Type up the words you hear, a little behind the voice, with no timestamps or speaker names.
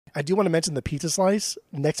I do want to mention the pizza slice.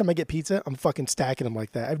 Next time I get pizza, I'm fucking stacking them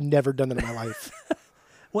like that. I've never done that in my life.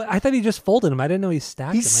 Well, I thought he just folded them. I didn't know he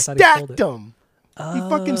stacked them. I thought Stacked he folded them. He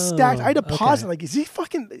fucking stacked. I had to pause it. Like, is he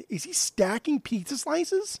stacking pizza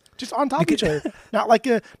slices just on top of each other? Not like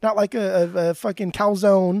a fucking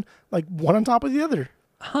calzone, like one on top of the other.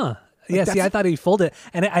 Huh. Yeah, see, I thought he folded,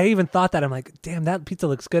 and I even thought that. I'm like, damn, that pizza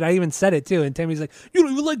looks good. I even said it, too, and Tammy's like, you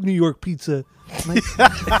don't even like New York pizza. I'm like,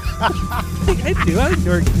 I do. I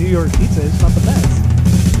like New York pizza. It's not the best.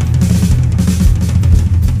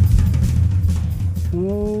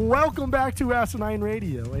 Welcome back to Asinine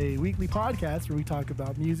Radio, a weekly podcast where we talk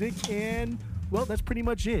about music, and, well, that's pretty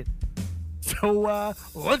much it. So,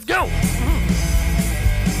 let's go!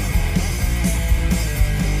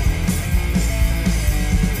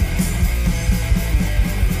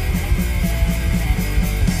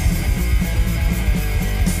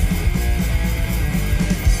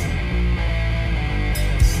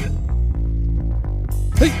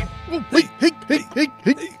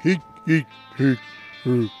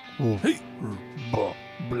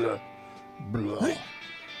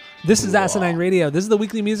 This is Asinine Radio. This is the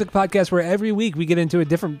weekly music podcast where every week we get into a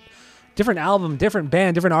different album, different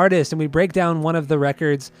band, different artist, and we break down one of the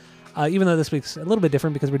records. Even though this week's a little bit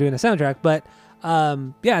different because we're doing a soundtrack, but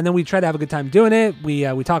and then we try to have a good time doing it.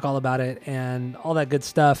 We talk all about it and all that good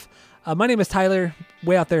stuff. My name is Tyler.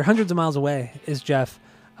 Way out there, hundreds of miles away, is Jeff.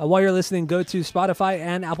 While you're listening, go to Spotify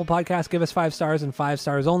and Apple Podcasts. Give us 5 stars and 5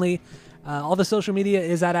 stars only. All the social media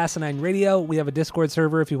is at Asinine Radio. We have a Discord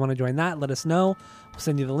server. If you want to join that, let us know. We'll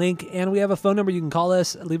send you the link. And we have a phone number. You can call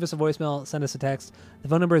us, leave us a voicemail, send us a text. The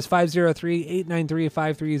phone number is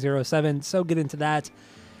 503-893-5307. So get into that.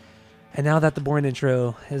 And now that the boring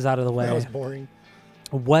intro is out of the way. That was boring.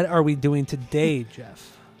 What are we doing today,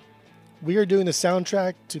 Jeff? We are doing the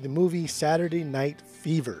soundtrack to the movie Saturday Night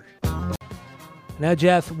Fever. Now,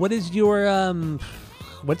 Jeff, what is your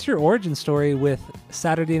what's your origin story with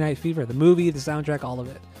Saturday Night Fever? The movie, the soundtrack, all of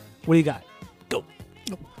it. What do you got? Go.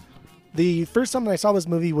 The first time that I saw this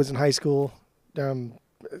movie was in high school.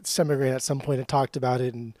 Summer grade at some point I talked about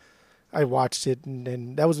it, and I watched it,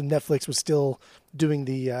 and that was when Netflix was still doing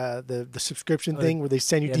the subscription thing where they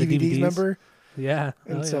send you DVDs, remember? Yeah.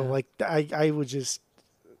 And like I would just,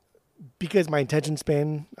 because my attention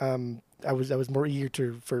span, I was more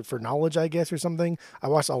eager for knowledge, I guess, or something. I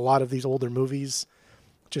watched a lot of these older movies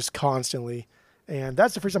just constantly, and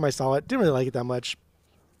that's the first time I saw it. Didn't really like it that much.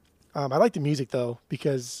 I like the music though,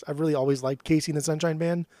 because I've really always liked Casey and the Sunshine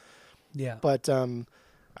Band. Yeah. But I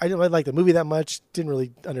didn't really like the movie that much. Didn't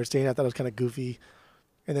really understand it. I thought it was kind of goofy.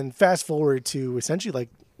 And then fast forward to essentially like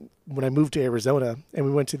when I moved to Arizona and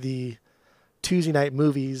we went to the Tuesday night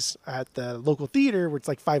movies at the local theater where it's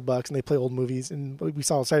like $5 and they play old movies, and we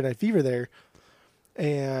saw Saturday Night Fever there,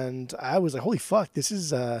 and I was like, holy fuck, this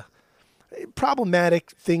is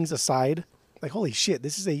problematic things aside, like holy shit,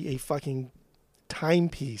 this is a fucking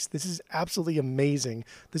timepiece. This is absolutely amazing.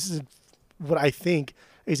 This is what I think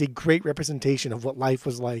is a great representation of what life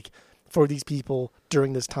was like for these people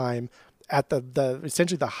during this time at the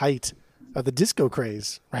essentially the height of the disco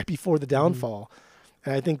craze right before the downfall.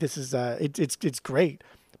 And I think this is it's great,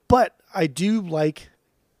 but I do like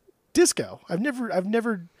disco. I've never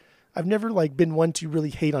like been one to really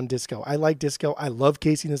hate on disco. I like disco. I love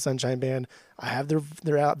Casey and the Sunshine Band. I have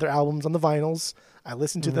their albums on the vinyls. I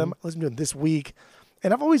listen to them. I listened to them this week,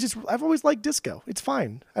 and I've always liked disco. It's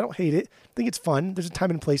fine. I don't hate it. I think it's fun. There's a time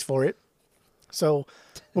and place for it. So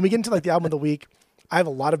when we get into like the album of the week, I have a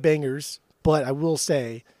lot of bangers, but I will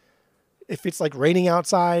say, if it's like raining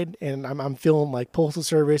outside and I'm feeling like Postal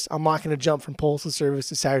Service, I'm not going to jump from Postal Service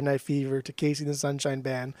to Saturday Night Fever to Casey and the Sunshine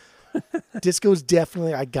Band. Disco's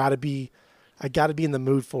definitely, I gotta be in the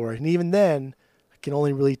mood for it. And even then, I can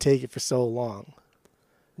only really take it for so long.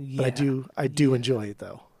 Yeah. But I do enjoy it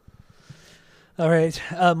though. All right.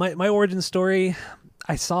 My origin story,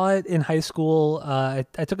 I saw it in high school. I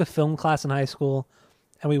took a film class in high school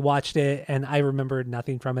and we watched it, and I remembered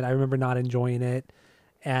nothing from it. I remember not enjoying it.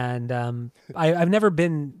 And I've never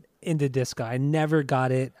been into disco. I never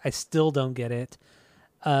got it. I still don't get it.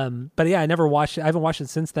 But yeah, I never watched it. I haven't watched it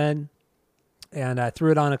since then. And I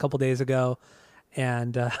threw it on a couple days ago.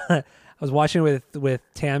 And I was watching it with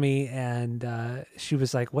Tammy, and she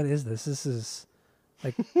was like, "What is this? This is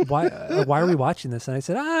like, why are we watching this?" And I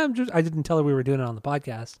said, I didn't tell her we were doing it on the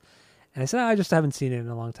podcast. And I said, I just haven't seen it in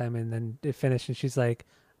a long time. And then it finished, and she's like,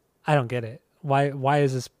 "I don't get it. Why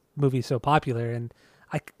is this movie so popular?" And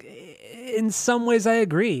in some ways I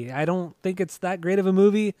agree. I don't think it's that great of a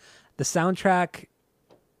movie. The soundtrack,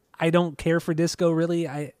 I don't care for disco really.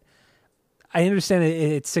 I I understand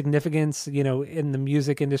its significance, in the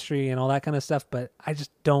music industry and all that kind of stuff, but I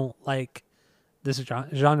just don't like this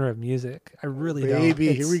genre of music. I really don't.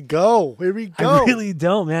 Baby, here we go. I really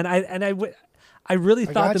don't, man. I really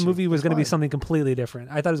thought the movie was going to be fine. something completely different.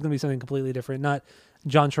 I thought it was going to be something completely different, not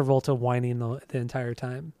John Travolta whining the entire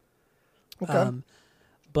time. Okay.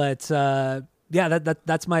 Yeah,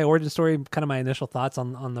 that's my origin story. Kind of my initial thoughts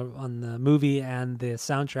on the movie and the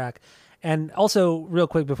soundtrack. And also, real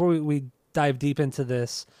quick before we dive deep into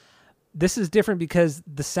this is different because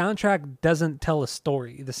the soundtrack doesn't tell a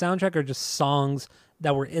story. The soundtrack are just songs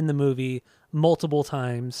that were in the movie multiple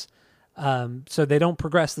times. So they don't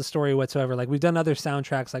progress the story whatsoever. Like we've done other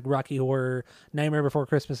soundtracks like Rocky Horror, Nightmare Before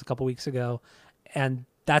Christmas a couple weeks ago, and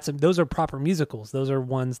those are proper musicals. Those are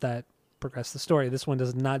ones that progress the story. This one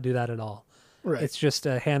does not do that at all. Right. It's just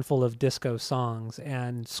a handful of disco songs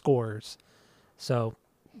and scores. So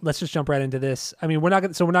let's just jump right into this. I mean, we're not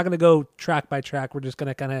going to go track by track. We're just going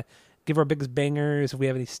to kind of give our biggest bangers. If we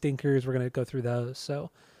have any stinkers, we're going to go through those.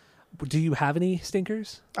 So do you have any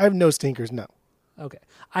stinkers? I have no stinkers, no. Okay.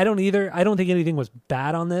 I don't either. I don't think anything was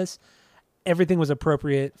bad on this. Everything was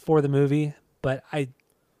appropriate for the movie, but I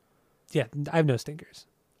have no stinkers.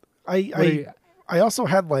 I also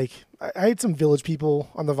had I had some Village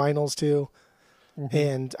People on the vinyls too. Mm-hmm.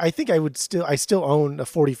 And I think I still own a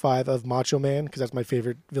 45 of Macho Man because that's my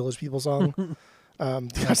favorite Village People song.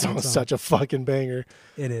 That song is such a fucking banger.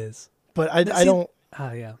 It is. But I don't.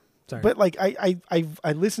 Oh yeah. Sorry. But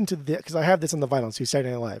I listened to the because I have this on the vinyl too.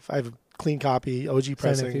 Saturday Night Live. I have a clean copy, OG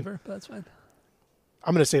pressing. Night Fever, but that's fine.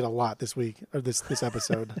 I'm going to say it a lot this week or this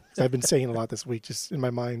episode. I've been saying a lot this week, just in my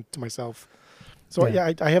mind to myself. So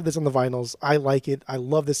I have this on the vinyls. I like it. I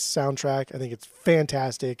love this soundtrack. I think it's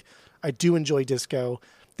fantastic. I do enjoy disco.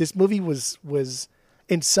 This movie was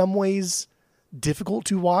in some ways difficult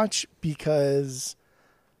to watch because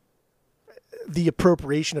the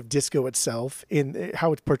appropriation of disco itself in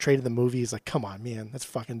how it's portrayed in the movie is like, come on, man, that's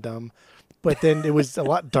fucking dumb. But then it was a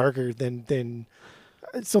lot darker than.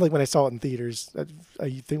 So like when I saw it in theaters, I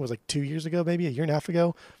think it was like 2 years ago, maybe a year and a half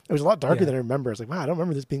ago. It was a lot darker than I remember. I was like, wow, I don't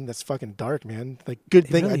remember this being this fucking dark, man. Like, good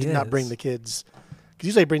thing really I did not bring the kids. Because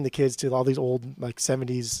usually I bring the kids to all these old like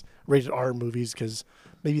 70s rated R movies because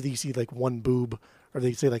maybe they see like one boob or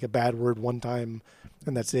they say like a bad word one time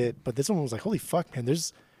and that's it. But this one was like, holy fuck, man,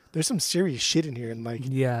 there's some serious shit in here, and like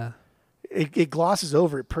it glosses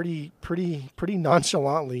over it pretty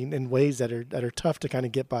nonchalantly in ways that are tough to kind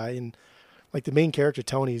of get by. And like the main character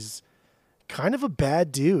Tony's kind of a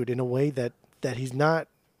bad dude in a way that he's not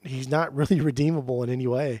really redeemable in any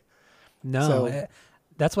way. No, so,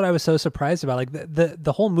 that's what I was so surprised about. Like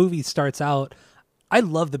the whole movie starts out. I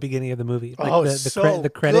love the beginning of the movie. Like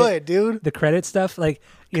the credit, good, dude. The credit stuff, like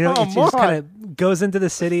it just kind of goes into the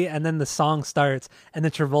city, and then the song starts, and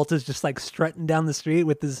then Travolta's just like strutting down the street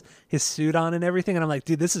with his suit on and everything, and I'm like,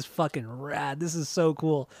 dude, this is fucking rad. This is so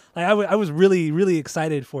cool. Like I was really really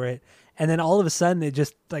excited for it, and then all of a sudden it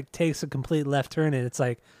just like takes a complete left turn, and it's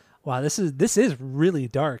like, wow, this is really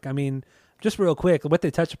dark. I mean, just real quick, what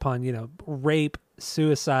they touch upon, rape,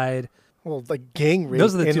 suicide. Well, like gang rape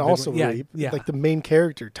Those are the and two also big ones. rape. Yeah. Like the main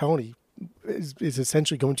character, Tony, is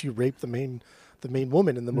essentially going to rape the main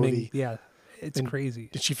woman in the movie. It's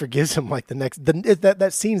crazy. And she forgives him like that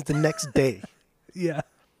scene's the next day. Yeah.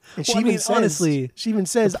 And honestly, she even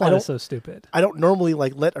says, the plot is so stupid. I don't normally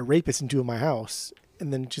like let a rapist into my house.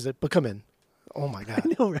 And then she's like, but come in. Oh my God. I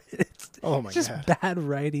know, right? It's just bad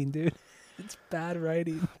writing, dude. It's bad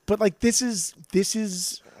writing. But like this is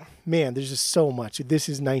man, there's just so much. This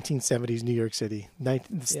is 1970s New York City.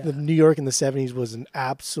 The New York in the 70s was an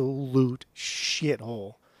absolute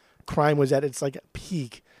shithole. Crime was at its like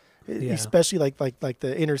peak, especially like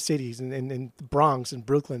the inner cities and Bronx and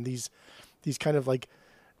Brooklyn. These kind of like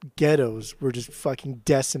ghettos were just fucking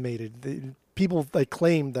decimated. People like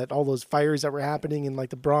claimed that all those fires that were happening in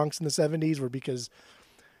like the Bronx in the 70s were because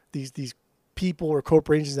these people or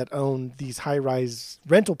corporations that owned these high-rise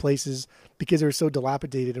rental places, because they were so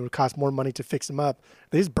dilapidated and it would cost more money to fix them up,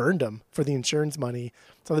 they just burned them for the insurance money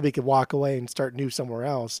so that they could walk away and start new somewhere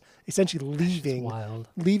else, essentially leaving the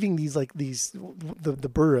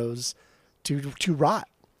boroughs to rot.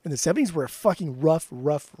 And the 70s were a fucking rough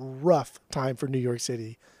time for New York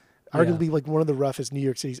City. Arguably like one of the roughest New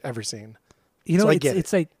York City's ever seen.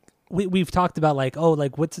 It's like we've talked about like, oh,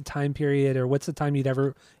 like what's the time period or what's the time you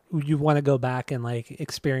want to go back and like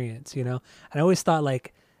experience, And I always thought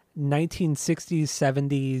like 1960s,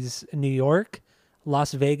 70s New York,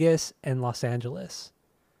 Las Vegas, and Los Angeles.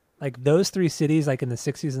 Like those three cities, like in the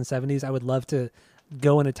 60s and 70s, I would love to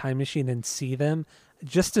go in a time machine and see them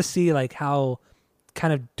just to see like how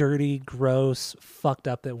kind of dirty, gross, fucked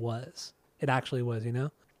up it was it actually was.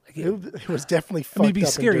 Like It was definitely fucked I mean, it'd be up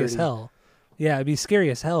scary and as dirty. hell. Yeah, it'd be scary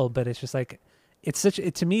as hell. But it's just like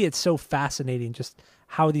to me, it's so fascinating just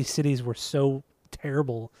how these cities were so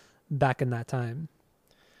terrible back in that time,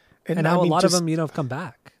 and now I mean, a lot of them have come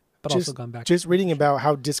back, but also gone back. Just reading about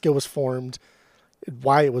how disco was formed,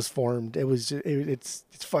 why it was formed, it's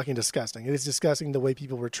fucking disgusting. It is disgusting the way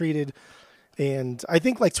people were treated. And I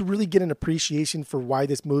think like to really get an appreciation for why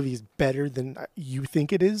this movie is better than you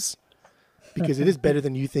think it is, because it is better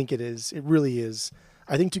than you think it is. It really is.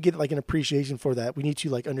 I think to get like an appreciation for that, we need to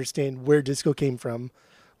like understand where disco came from,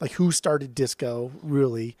 like who started disco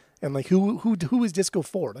really, and like who is disco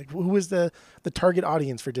for? Like who is the target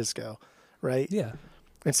audience for disco, right? Yeah.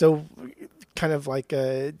 And so kind of like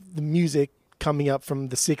the music coming up from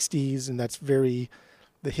the 60s, and that's very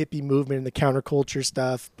the hippie movement and the counterculture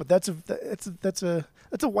stuff, but that's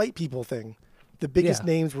a white people thing. The biggest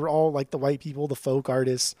names were all like the white people, the folk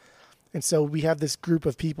artists. And so we have this group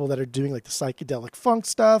of people that are doing like the psychedelic funk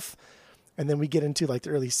stuff. And then we get into like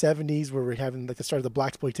the early 70s where we're having like the start of the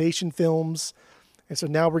blaxploitation films. And so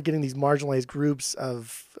now we're getting these marginalized groups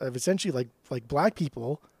of essentially like black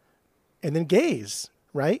people and then gays,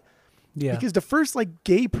 right? Yeah. Because the first like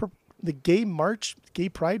gay pride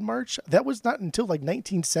march, that was not until like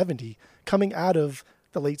 1970, coming out of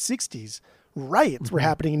the late 60s. Riots were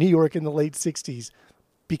happening in New York in the late 60s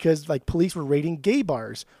because like police were raiding gay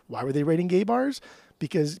bars. Why were they raiding gay bars?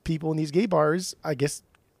 Because people in these gay bars, I guess,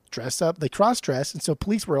 dress up, they cross-dress, and so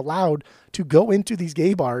police were allowed to go into these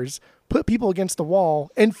gay bars, put people against the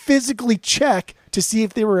wall, and physically check to see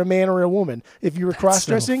if they were a man or a woman. If you were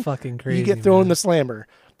cross-dressing, so fucking crazy, you get thrown in man. the slammer.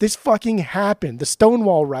 This fucking happened. The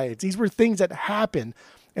Stonewall riots. These were things that happened.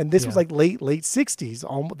 And this was like late 60s,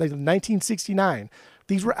 almost like 1969.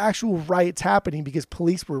 These were actual riots happening because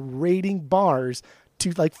police were raiding bars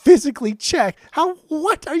to like physically check. How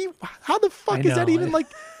the fuck is that even like,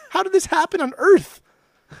 how did this happen on Earth?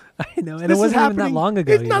 I know. And it wasn't even that long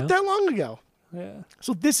ago. It's not that long ago. Yeah.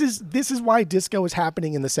 So this is why disco is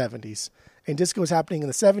happening in the 70s. And disco is happening in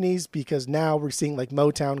the 70s because now we're seeing like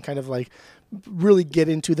Motown kind of like really get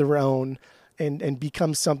into their own and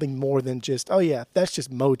become something more than just, oh yeah, that's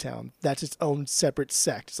just Motown. That's its own separate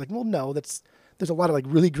sect. It's like, well, no, there's a lot of like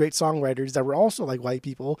really great songwriters that were also like white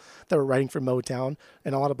people that were writing for Motown,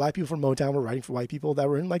 and a lot of black people from Motown were writing for white people that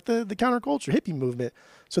were in like the counterculture hippie movement.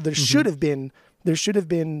 So there should have been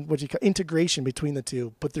what you call integration between the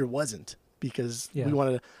two, but there wasn't. Because we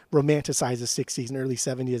wanted to romanticize the 60s and early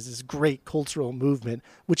 70s as this great cultural movement,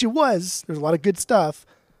 which it was. There's a lot of good stuff,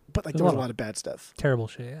 but like there was a lot of bad stuff. Terrible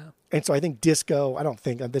shit, yeah. And so I think disco, I don't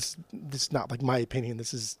think, this is not like my opinion.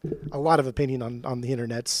 This is a lot of opinion on the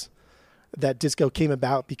internets, that disco came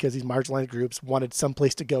about because these marginalized groups wanted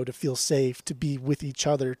someplace to go to feel safe, to be with each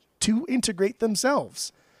other, to integrate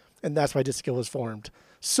themselves. And that's why disco was formed.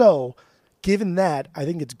 So given that, I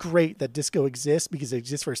think it's great that disco exists because it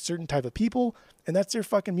exists for a certain type of people, and that's their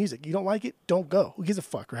fucking music. You don't like it? Don't go. Who gives a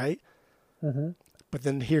fuck, right? Mm-hmm. But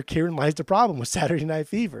then herein lies the problem with Saturday Night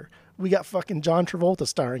Fever. We got fucking John Travolta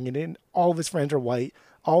starring in it, and all of his friends are white.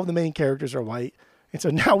 All of the main characters are white. And so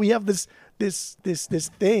now we have this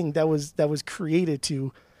thing that was created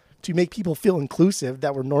to make people feel inclusive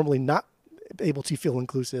that were normally not able to feel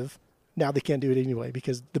inclusive. Now they can't do it anyway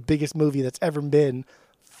because the biggest movie that's ever been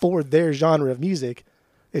for their genre of music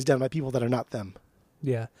is done by people that are not them.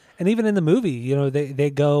 Yeah. And even in the movie, they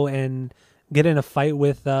go and get in a fight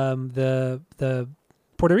with the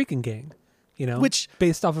Puerto Rican gang, which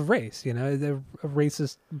based off of race, a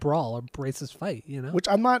racist brawl, a racist fight, Which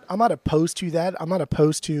I'm not opposed to that. I'm not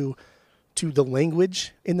opposed to the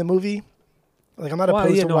language in the movie. Like I'm not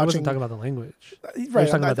opposed to watching. I wasn't talking about the language. Right. I was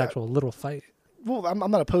talking about the actual little fight. Well, I'm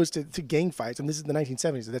not opposed to gang fights. And this is the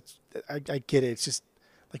 1970s. I get it. It's just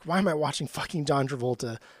like, why am I watching fucking John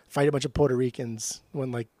Travolta fight a bunch of Puerto Ricans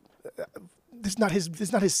when like this is not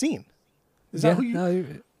his scene. Is that who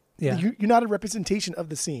you? You're not a representation of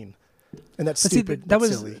the scene, and that's stupid. That's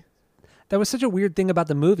silly. That was such a weird thing about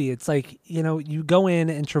the movie. It's like, you go in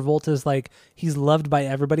and Travolta's like, he's loved by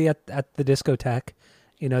everybody at the discotheque.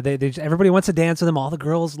 Everybody wants to dance with him. All the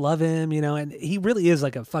girls love him, and he really is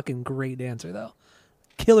like a fucking great dancer though.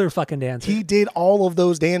 Killer fucking dancer. He did all of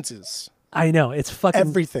those dances. I know. It's fucking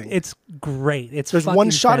everything. It's great. There's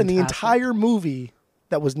one shot fantastic. in the entire movie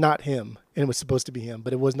that was not him, and it was supposed to be him,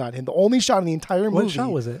 but it was not him. The only shot in the entire movie. What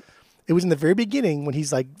shot was it? It was in the very beginning when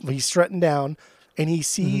he's strutting down, and he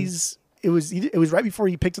sees it was right before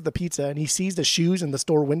he picked up the pizza, and he sees the shoes in the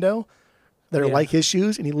store window that are like his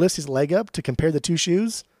shoes, and he lifts his leg up to compare the two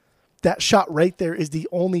shoes. That shot right there is the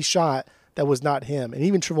only shot that was not him. And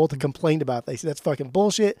even Travolta complained about that. He said, that's fucking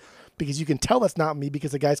bullshit because you can tell that's not me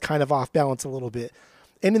because the guy's kind of off balance a little bit.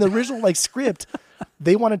 And in the original like script,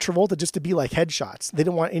 they wanted Travolta just to be like headshots. They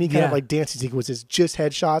didn't want any kind of like dancing sequences, just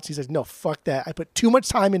headshots. He says, no, fuck that. I put too much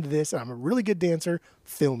time into this, and I'm a really good dancer.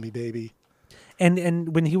 Film me, baby.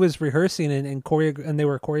 And when he was rehearsing and they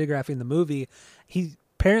were choreographing the movie, he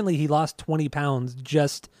lost 20 pounds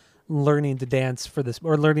just learning to dance for this,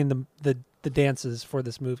 or learning the dances for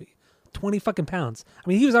this movie. 20 fucking pounds. I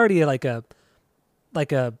mean, he was already like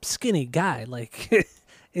a skinny guy. Like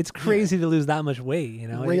it's crazy to lose that much weight, you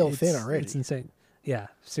know. Real thin already. It's insane. Yeah,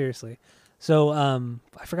 seriously. So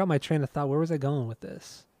I forgot my train of thought. Where was I going with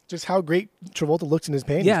this? Just how great Travolta looks in his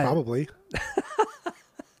panties, probably.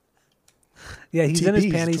 Yeah, he's in his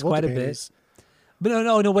panties quite a bit. But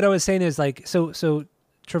no. What I was saying is like, so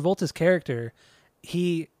Travolta's character,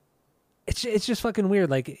 it's just fucking weird.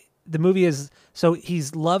 Like the movie is, so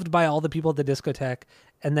he's loved by all the people at the discotheque,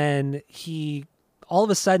 and then he all of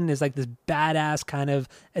a sudden is like this badass kind of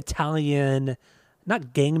Italian,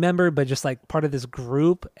 not gang member, but just like part of this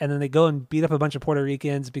group. And then they go and beat up a bunch of Puerto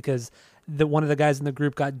Ricans because one of the guys in the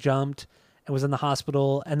group got jumped and was in the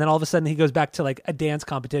hospital. And then all of a sudden he goes back to like a dance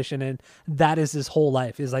competition, and that is his whole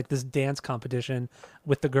life, is like this dance competition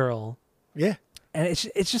with the girl. Yeah. And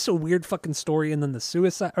it's just a weird fucking story. And then the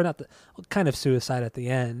suicide, or not the kind of suicide at the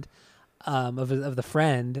end, of the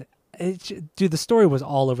friend. Dude, the story was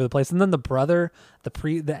all over the place. And then the brother, the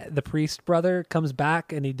priest brother, comes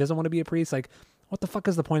back and he doesn't want to be a priest. Like, what the fuck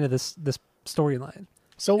is the point of this storyline?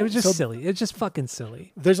 So it was just silly. It's just fucking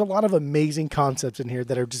silly. There's a lot of amazing concepts in here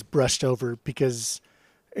that are just brushed over because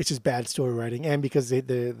it's just bad story writing, and because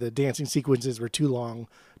the dancing sequences were too long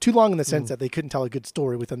in the sense that they couldn't tell a good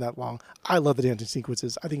story within that long. I love the dancing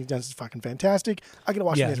sequences. I think the dance is fucking fantastic. I can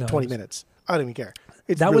watch the dance for 20 minutes. I don't even care.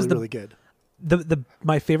 It's really good.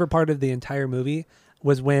 My favorite part of the entire movie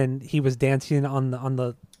was when he was dancing on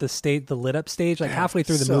the stage, the lit up stage, like halfway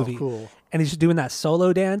through the movie. Cool. And he's just doing that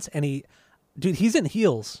solo dance, and he's in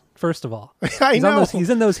heels, first of all. He's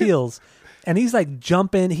in those heels. And he's like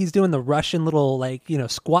jumping. He's doing the Russian little like,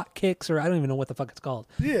 squat kicks, or I don't even know what the fuck it's called.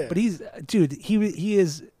 Yeah. But he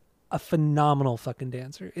is a phenomenal fucking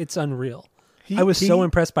dancer. It's unreal. I was so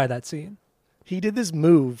impressed by that scene. He did this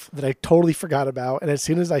move that I totally forgot about, and as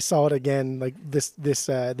soon as I saw it again, like this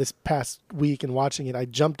past week and watching it, I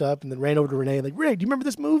jumped up and then ran over to Renee, like, Renee, do you remember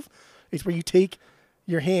this move? It's where you take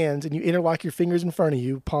your hands and you interlock your fingers in front of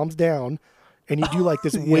you, palms down, and you do like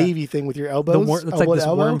this wavy thing with your elbows. It's like this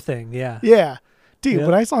worm thing, yeah. Yeah. Dude,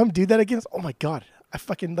 when I saw him do that again, oh my God. I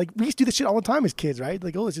fucking, like, we used to do this shit all the time as kids, right?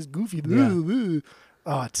 Like, oh, it's just goofy. Yeah.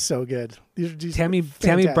 Oh, it's so good. Tammy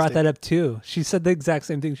brought that up too. She said the exact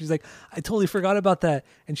same thing. She's like, I totally forgot about that.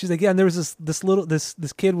 And she's like, yeah, and there was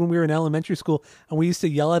this kid when we were in elementary school, and we used to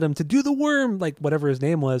yell at him to do the worm, like whatever his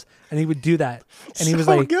name was, and he would do that. And he was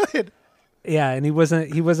like, good. Yeah, and he was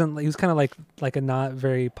kind of like a not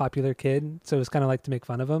very popular kid, so it was kind of like to make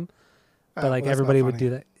fun of him. But like everybody would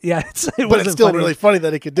do that. Yeah, it's still funny. Really funny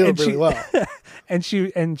that he could do it really well. And she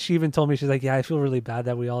even told me, she's like, yeah, I feel really bad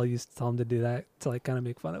that we all used to tell him to do that, to like kind of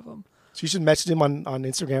make fun of him. So you should message him on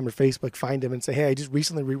Instagram or Facebook, find him and say, hey, I just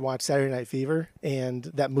recently rewatched Saturday Night Fever, and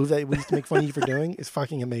that move that we used to make fun of you for doing is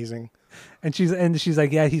fucking amazing. And she's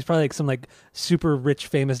like, yeah, he's probably like some like super rich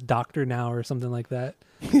famous doctor now or something like that.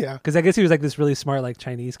 Yeah, because I guess he was like this really smart like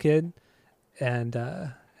Chinese kid, and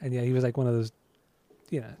yeah, he was like one of those,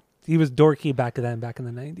 he was dorky back in the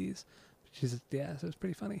 90s. So it's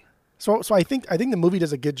pretty funny. So I think the movie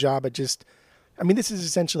does a good job at just, I mean, this is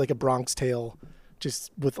essentially like a Bronx Tale,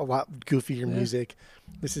 just with a lot goofier music.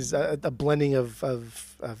 This is a blending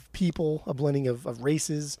of people, a blending of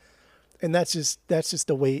races, and that's just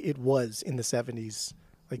the way it was in the 70s,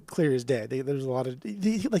 like clear as day. There's a lot of,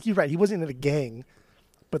 like you're right, he wasn't in a gang,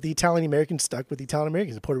 but the Italian Americans stuck with the Italian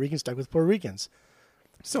Americans, the Puerto Ricans stuck with Puerto Ricans.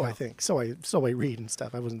 So I think, so I read and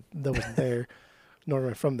stuff. That wasn't there, nor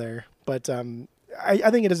am I from there. But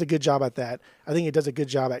I think it does a good job at that. I think it does a good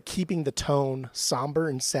job at keeping the tone somber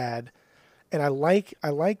and sad. And I like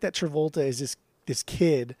that Travolta is this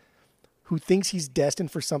kid who thinks he's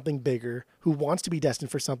destined for something bigger, who wants to be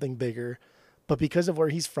destined for something bigger, but because of where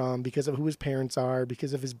he's from, because of who his parents are,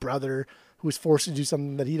 because of his brother who was forced to do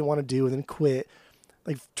something that he didn't want to do and then quit.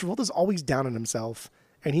 Like Travolta's always down on himself,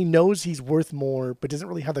 and he knows he's worth more, but doesn't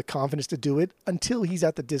really have the confidence to do it until he's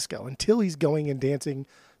at the disco, until he's going and dancing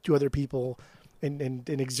to other people and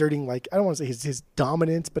exerting, like, I don't want to say his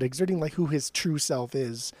dominance, but exerting like who his true self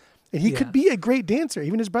is. And he could be a great dancer.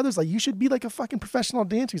 Even his brother's like, you should be like a fucking professional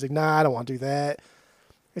dancer. He's like, nah, I don't want to do that.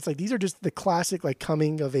 It's like, these are just the classic like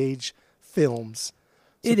coming of age films.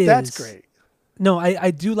 So that's great. No, I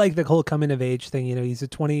do like the whole coming of age thing. He's a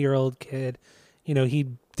 20-year-old kid. he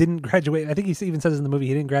didn't graduate. I think he even says in the movie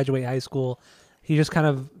he didn't graduate high school. He just kind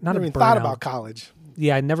of Never even thought about college.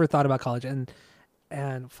 Yeah, I never thought about college.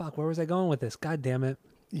 And fuck, where was I going with this? God damn it.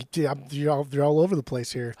 You're all over the place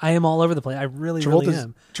here. I am all over the place. I really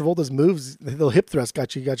am. Travolta's moves, the little hip thrust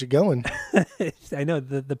got you going. I know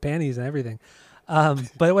the panties and everything.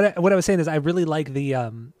 But what I was saying is I really like the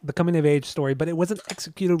coming of age story, but it wasn't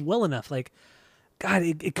executed well enough. Like, God,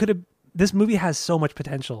 it could have. This movie has so much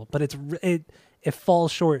potential, but it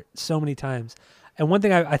falls short so many times. And one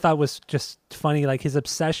thing I thought was just funny, like his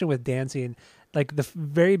obsession with dancing, like the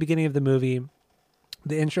very beginning of the movie.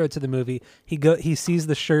 The intro to the movie, he sees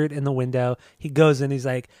the shirt in the window. He goes in. He's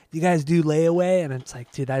like, "You guys do layaway?" And it's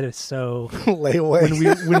like, dude, that is so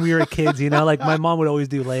layaway. When we were kids, like my mom would always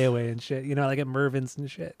do layaway and shit. Like at Mervin's and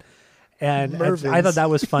shit. And I thought that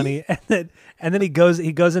was funny. And then he goes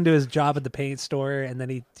into his job at the paint store, and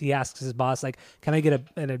then he asks his boss, like, "Can I get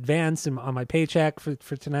an advance on my paycheck for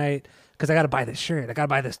tonight? Because I got to buy this shirt. I got to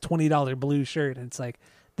buy this $20 blue shirt." And it's like,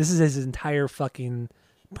 this is his entire fucking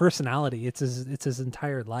personality. It's his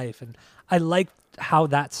entire life. And I liked how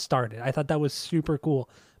that started. I thought that was super cool.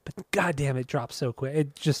 But goddamn, it drops so quick.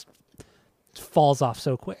 It just falls off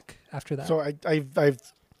so quick after that. So I have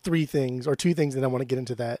two things that I want to get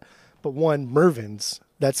into that. But one, Mervin's.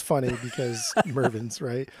 That's funny because Mervin's,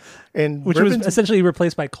 right? And which was essentially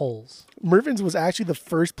replaced by Kohl's. Mervin's was actually the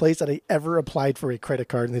first place that I ever applied for a credit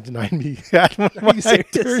card, and they denied me when I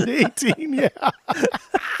turned 18. Yeah.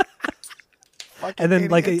 And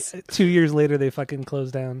then idiots. 2 years later, they fucking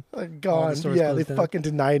closed down. Gone. Yeah, they fucking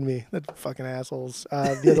denied me. That fucking assholes.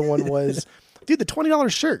 The other one was, dude, the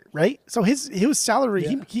 $20 shirt, right? So his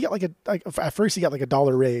salary, he got at first he got like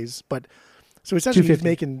 $1 raise, but so essentially he's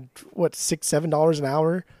making what $6-7 an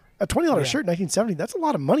hour. A $20 shirt in 1970, that's a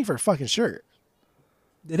lot of money for a fucking shirt.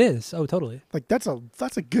 It is. Oh, totally. Like that's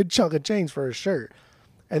a good chunk of change for a shirt.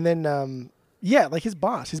 And then like his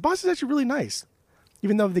boss is actually really nice.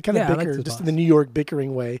 Even though they kind of bicker just in the New York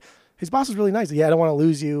bickering way, his boss was really nice. Yeah, I don't want to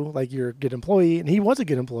lose you. Like, you're a good employee. And he was a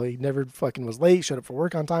good employee. He never fucking was late, showed up for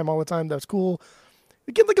work on time all the time. That was cool.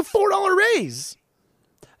 You get like a $4 raise.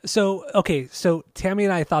 So Tammy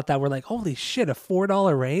and I thought that, we're like, holy shit, a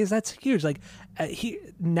 $4 raise? That's huge. Like,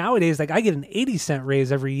 nowadays, like, I get an 80-cent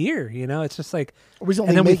raise every year. It's just like, we're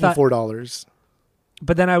only making $4.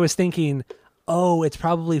 But then I was thinking, oh, it's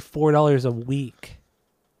probably $4 a week.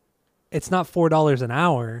 It's not $4 an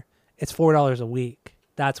hour. It's $4 a week.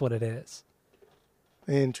 That's what it is.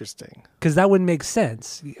 Interesting. Because that wouldn't make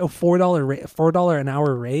sense. A $4 an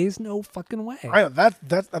hour raise? No fucking way. I know,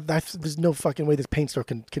 that's there's no fucking way this paint store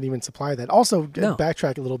can even supply that. Also,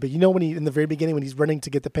 backtrack a little bit. When in the very beginning when he's running to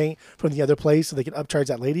get the paint from the other place so they can upcharge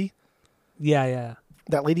that lady? Yeah.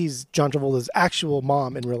 That lady's John Travolta's actual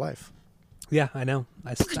mom in real life. Yeah, I know.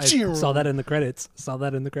 I saw that in the credits.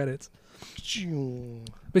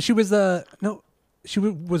 But she was she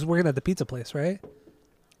was working at the pizza place, right?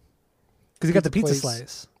 Because he got the pizza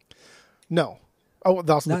slice. No. Oh,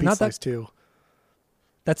 also the pizza slice too.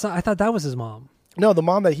 That's not. I thought that was his mom. No, the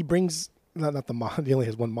mom that he brings. Not the mom. He only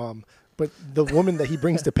has one mom, but the woman that he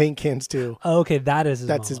brings the paint cans to. Oh, okay,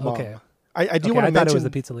 that's his mom. Okay. I do want to mention. I thought it was the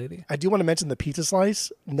pizza lady. I do want to mention the pizza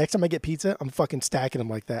slice. Next time I get pizza, I'm fucking stacking them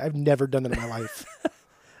like that. I've never done that in my life.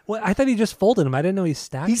 Well, I thought he just folded them. I didn't know he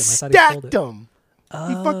stacked them. He stacked them.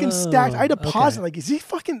 He fucking stacked. I had to pause it. Like, is he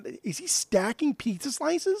stacking pizza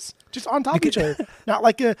slices just on top of each other? Not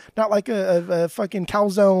like a fucking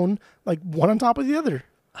calzone, like one on top of the other.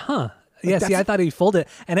 Huh. Like, yeah, see, I thought he folded it.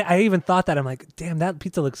 And I even thought that. I'm like, damn, that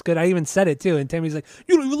pizza looks good. I even said it, too. And Tammy's like,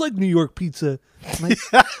 you don't even like New York pizza. I'm like,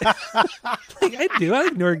 I do. I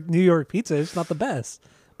like New York pizza. It's not the best.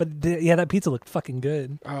 But, that pizza looked fucking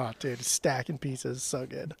good. Oh, dude, stacking pizzas. So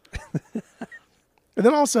good. And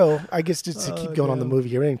then also, I guess just to keep going on the movie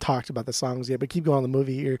here, we haven't talked about the songs yet, but keep going on the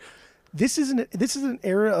movie here. This is an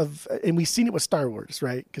era of, and we've seen it with Star Wars,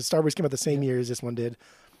 right? Because Star Wars came out the same year as this one did.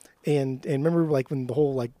 And remember, like, when the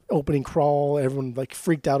whole, like, opening crawl, everyone, like,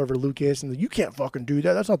 freaked out over Lucas, and you can't fucking do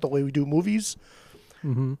that. That's not the way we do movies.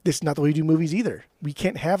 Mm-hmm. This is not the way we do movies either. We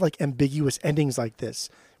can't have, like, ambiguous endings like this.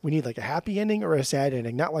 We need, like, a happy ending or a sad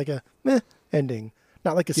ending, not like a meh ending.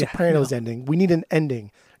 Not like a Sopranos ending. We need an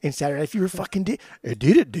ending. And Saturday Night Fever fucking did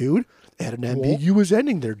it, dude. It had an ambiguous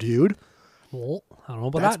ending there, dude. Well, I don't know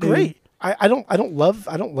about That's that. Great. I don't love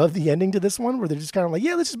the ending to this one where they're just kind of like,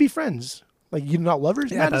 yeah, let's just be friends. Like, you're not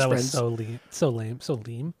lovers, yeah, not as friends. Was so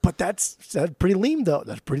lame. But that's pretty lame though.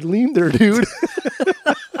 That's pretty lame there, dude.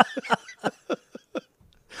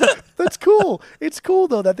 That's cool. cool. It's cool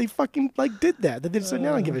though that they fucking like did that. That they said, "No,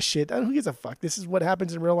 I don't give a shit. Who gives a fuck? This is what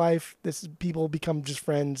happens in real life. This is people become just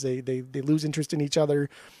friends. They lose interest in each other.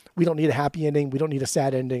 We don't need a happy ending. We don't need a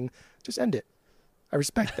sad ending. Just end it." I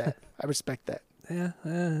respect that. I respect that. Yeah,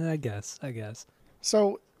 I guess.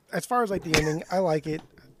 So as far as like the ending, I like it.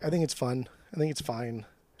 I think it's fun. I think it's fine.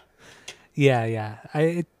 Yeah.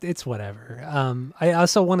 It's whatever. I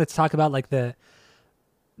also wanted to talk about like the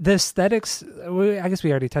aesthetics. I guess we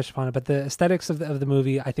already touched upon it, but the aesthetics of the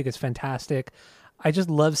movie, I think is fantastic. I just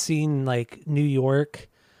love seeing like New York.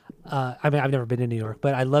 I mean, I've never been to New York,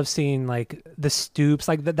 but I love seeing like the stoops,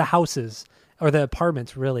 like the houses or the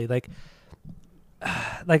apartments. Really, like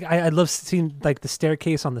I love seeing like the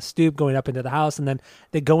staircase on the stoop going up into the house, and then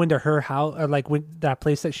they go into her house, or like when that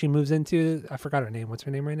place that she moves into. I forgot her name. What's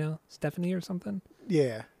her name right now? Stephanie or something?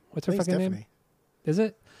 Yeah. What's her fucking name? Is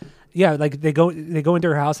it? Yeah, like they go into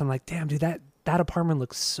her house. And I'm like, damn, dude, that apartment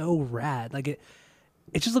looks so rad. Like it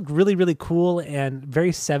just looked really, really cool and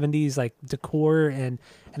very 70s like decor. And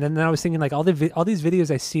then I was thinking like all these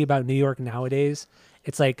videos I see about New York nowadays,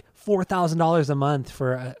 it's like $4,000 a month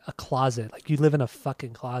for a closet. Like you live in a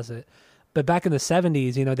fucking closet. But back in the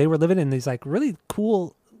 70s, you know, they were living in these like really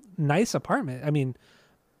cool, nice apartment. I mean,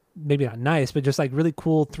 maybe not nice, but just like really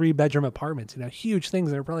cool 3-bedroom apartments. You know, huge things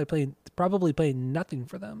that are probably paying nothing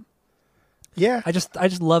for them. Yeah, I just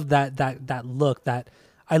love that look. That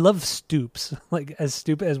I love stoops. Like as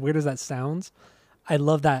stupid as weird as that sounds, I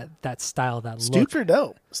love that style. That stoops look. are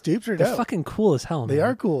dope. Stoops are dope. They're fucking cool as hell. Man. They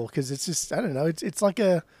are cool because it's just I don't know. It's like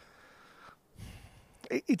a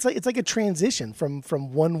transition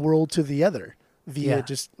from one world to the other via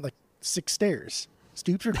just like 6 stairs.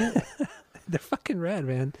 Stoops are cool. They're fucking rad,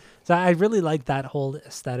 man. So I really like that whole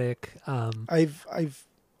aesthetic.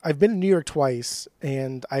 I've been to New York twice,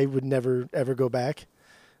 and I would never ever go back.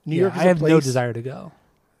 New York is I have no desire to go.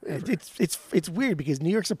 It's weird because New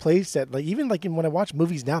York's a place that like even like when I watch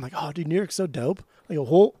movies now, I'm like, oh dude, New York's so dope. Like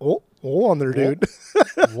hold on there, dude.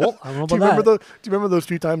 I don't know about do you remember those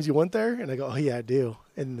 2 times you went there? And I go, oh yeah, I do.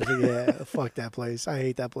 And they're like, yeah, fuck that place. I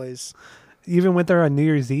hate that place. You even went there on New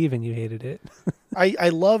Year's Eve and you hated it. I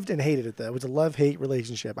loved and hated it though. It was a love-hate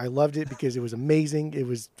relationship. I loved it because it was amazing. It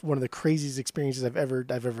was one of the craziest experiences I've ever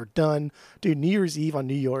done. Dude, New Year's Eve in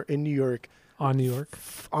New York. I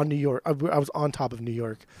was on top of New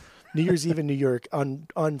York. New Year's Eve in New York,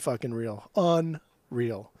 unfucking real.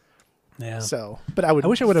 Unreal. Yeah. So, but I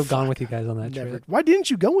wish I would have gone with you guys on that trip. Why didn't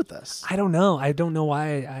you go with us? I don't know. I don't know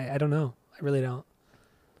why. I don't know. I really don't.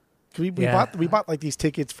 We bought like these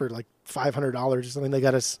tickets for like $500 or something. They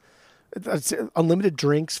got us unlimited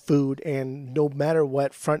drinks, food, and no matter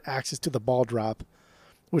what, front access to the ball drop.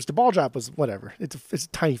 Which the ball drop was whatever. It's a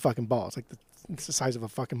tiny fucking ball. It's like it's the size of a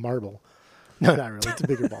fucking marble. No, not really. It's a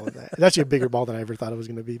bigger ball than that. It's actually a bigger ball than I ever thought it was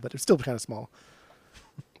going to be, but it's still kind of small.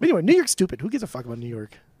 But anyway, New York's stupid. Who gives a fuck about New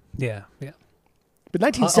York? Yeah. But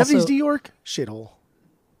 1970s New York, shithole.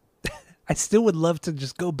 I still would love to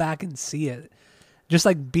just go back and see it. Just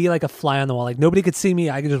like be like a fly on the wall. Like nobody could see me.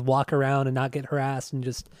 I could just walk around and not get harassed and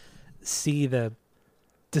just see the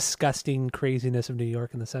disgusting craziness of New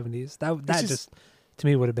York in the 70s. That just to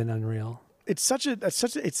me would have been unreal. It's such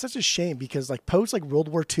a shame because like post like World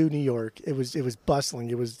War II New York, it was bustling.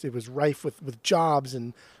 It was rife with jobs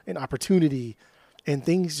and opportunity, and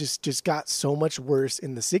things just got so much worse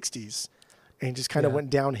in the 60s and just kind of went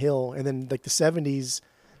downhill. And then like the 70s,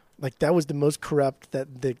 like that was the most corrupt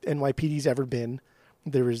that the NYPD's ever been.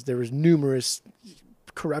 There was numerous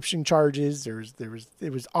corruption charges.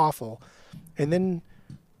 It was awful. And then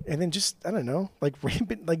just, I don't know, like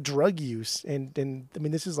rampant, like drug use. And I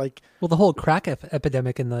mean, this is like, well, the whole crack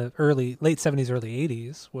epidemic in the late 70s, early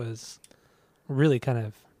 80s was really kind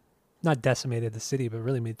of not decimated the city, but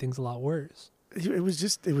really made things a lot worse. It was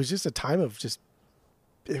just a time of just,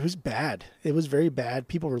 it was bad. It was very bad.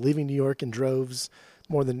 People were leaving New York in droves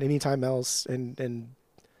more than any time else. And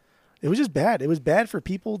it was just bad. It was bad for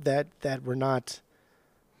people that were not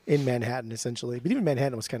in Manhattan, essentially. But even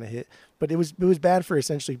Manhattan was kind of hit. But it was bad for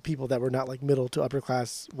essentially people that were not like middle to upper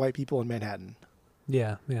class white people in Manhattan.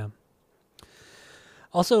 Yeah.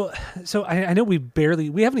 Also, so I know we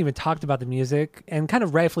haven't even talked about the music, and kind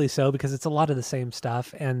of rightfully so because it's a lot of the same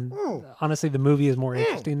stuff. And honestly, the movie is more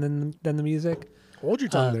interesting than the music. Hold your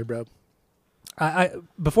tongue there, bro. I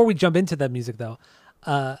before we jump into that music though,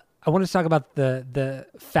 I wanted to talk about the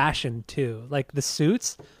fashion too. Like the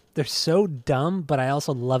suits, they're so dumb, but I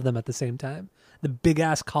also love them at the same time. The big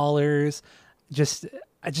ass collars, just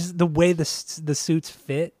the way the suits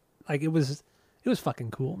fit, like it was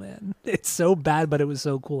fucking cool, man. It's so bad, but it was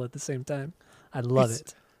so cool at the same time. I love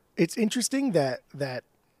it. It's interesting that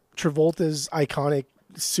Travolta's iconic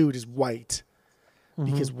suit is white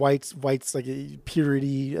because white's like a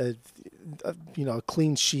purity, a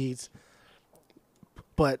clean sheet.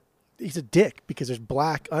 But he's a dick because there's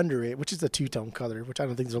black under it, which is a two-tone color, which I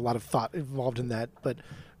don't think there's a lot of thought involved in that. But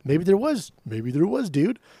maybe there was,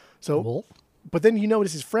 dude. So, but then you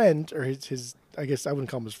notice his friend or his I guess I wouldn't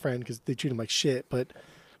call him his friend because they treat him like shit. But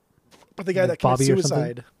the guy that commits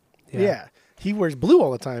suicide, yeah, he wears blue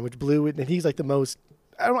all the time, which blue, and he's like the most.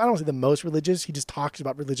 I don't say the most religious. He just talks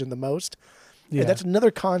about religion the most. Yeah. And that's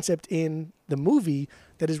another concept in the movie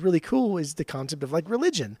that is really cool. Is the concept of like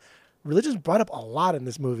religion. Religion's brought up a lot in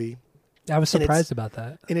this movie. I was surprised about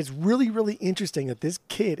that. And it's really, really interesting that this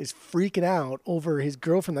kid is freaking out over his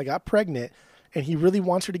girlfriend that got pregnant, and he really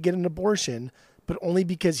wants her to get an abortion, but only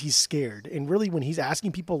because he's scared. And really, when he's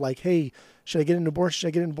asking people like, "Hey, should I get an abortion? Should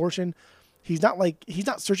I get an abortion?" He's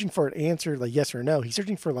not searching for an answer like yes or no. He's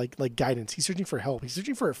searching for like guidance. He's searching for help. He's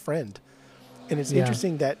searching for a friend. And it's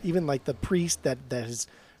interesting that even like the priest that has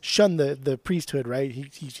shunned the priesthood, right?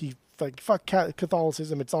 He like fuck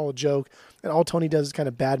Catholicism. It's all a joke. And all Tony does is kind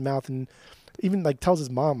of badmouth and even like tells his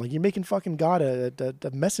mom like, "You're making fucking God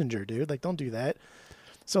a messenger, dude. Like, don't do that."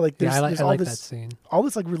 So like there's all this, that scene. All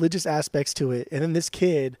this like religious aspects to it, and then this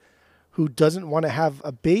kid who doesn't want to have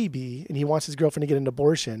a baby and he wants his girlfriend to get an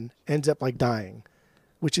abortion ends up like dying,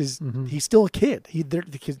 which is he's still a kid.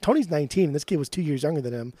 Tony's 19 and this kid was 2 years younger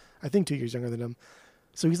than him. I think 2 years younger than him.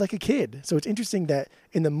 So he's like a kid. So it's interesting that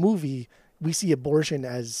in the movie we see abortion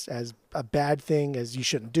as a bad thing, as you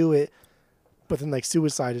shouldn't do it. But then like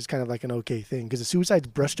suicide is kind of like an okay thing because the suicide's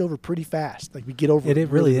brushed over pretty fast. Like we get over it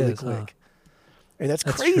really quick. Huh? And that's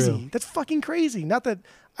crazy. True. That's fucking crazy. Not that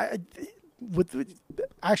with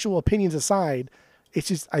actual opinions aside, it's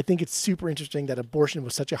just I think it's super interesting that abortion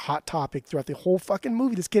was such a hot topic throughout the whole fucking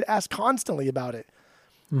movie. This kid asked constantly about it,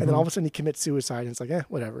 and then all of a sudden he commits suicide, and it's like,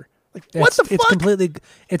 whatever. Like what the fuck? It's completely.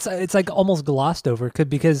 It's like almost glossed over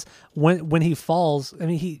because when he falls, I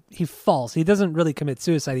mean he falls. He doesn't really commit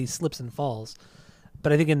suicide. He slips and falls,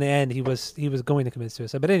 but I think in the end he was going to commit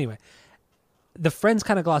suicide. But anyway. The friends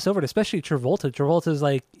kind of gloss over it, especially Travolta. Travolta's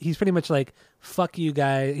like, he's pretty much like, "Fuck you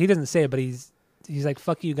guys." He doesn't say it, but he's like,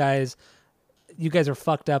 "Fuck you guys. You guys are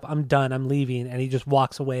fucked up. I'm done. I'm leaving." And he just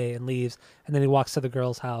walks away and leaves. And then he walks to the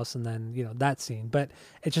girl's house and then, that scene. But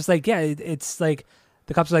it's just like, it's like,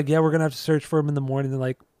 the cops are like, "Yeah, we're going to have to search for him in the morning." They're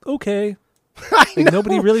like, "Okay." Like,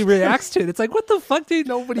 nobody really reacts to it. It's like, what the fuck, dude?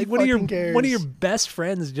 Nobody cares. One of your best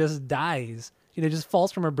friends just dies. Just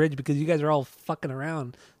falls from a bridge because you guys are all fucking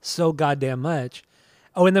around so goddamn much.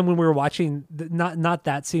 Oh, and then when we were watching, not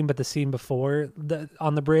that scene, but the scene before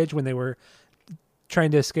on the bridge when they were trying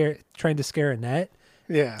to scare Annette.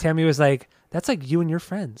 Yeah, Tammy was like, "That's like you and your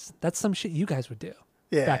friends. That's some shit you guys would do."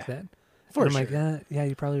 Yeah, back then. For I'm sure. like, yeah,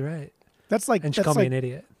 you're probably right. That's like, and she called me an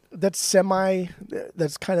idiot. That's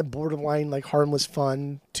that's kind of borderline like harmless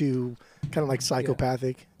fun to kind of like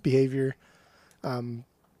psychopathic behavior,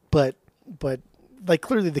 but like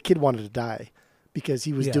clearly the kid wanted to die because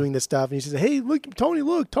he was doing this stuff and he says, "Hey, look, Tony,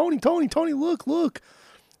 look." And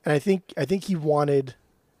I think he wanted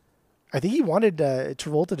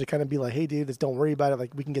Travolta to kind of be like, "Hey, dude, don't worry about it.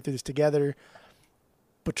 Like, we can get through this together."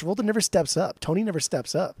 But Travolta never steps up. Tony never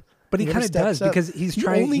steps up. But he kind of does because he's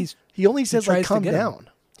trying. He only says like, "Calm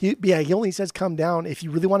down." He only says, "Calm down." If he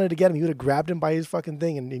really wanted to get him, he would have grabbed him by his fucking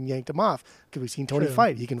thing and yanked him off. Because we've seen Tony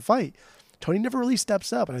fight. He can fight. Tony never really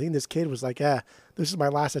steps up, and I think this kid was like, "This is my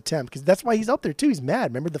last attempt," because that's why he's up there too. He's mad.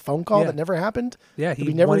 Remember the phone call that never happened? Yeah,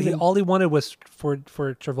 all he wanted was for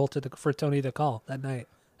Travolta for Tony to call that night.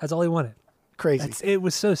 That's all he wanted. Crazy. It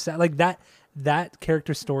was so sad. Like that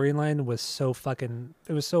character storyline was so fucking.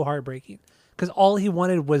 It was so heartbreaking because all he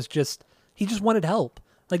wanted was he just wanted help.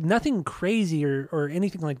 Like nothing crazy or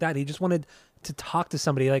anything like that. He just wanted to talk to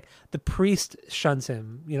somebody. Like the priest shuns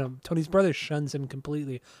him. Tony's brother shuns him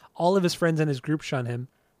completely. All of his friends in his group shun him.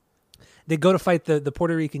 They go to fight the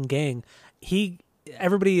Puerto Rican gang.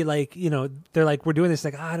 Everybody like, they're like, "We're doing this."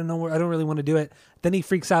 Like, "I don't know. I don't really want to do it." Then he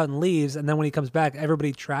freaks out and leaves. And then when he comes back,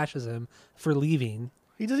 everybody trashes him for leaving.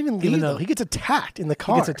 He doesn't even leave though. He gets attacked in the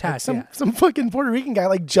car. He gets attacked. Like some fucking Puerto Rican guy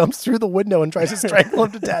like jumps through the window and tries to strangle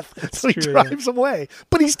him to death. So he drives away,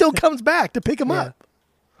 but he still comes back to pick him up.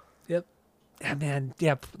 Yep. Yeah, man.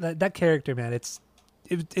 Yeah, that character, man. It's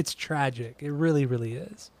tragic. It really, really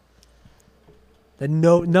is. That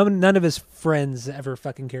none of his friends ever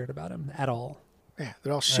fucking cared about him at all. Yeah,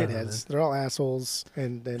 they're all shitheads. They're all assholes,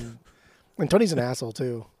 and Tony's an asshole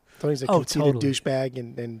too. Tony's a conceited douchebag,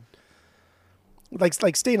 and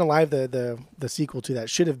like Staying Alive, the sequel to that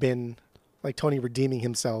should have been like Tony redeeming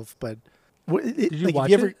himself. But did you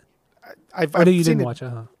watch it? I've seen didn't watch it.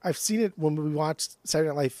 Huh? I've seen it when we watched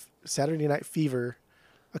Saturday Night Fever.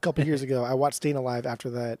 a couple years ago. I watched Staying Alive after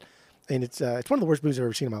that, and it's one of the worst movies I've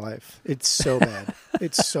ever seen in my life. It's so bad.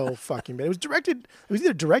 It's so fucking bad. It was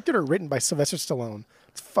either directed or written by Sylvester Stallone.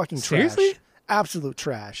 It's fucking trash. Seriously? Absolute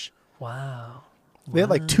trash. Wow. They had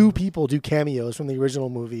like 2 people do cameos from the original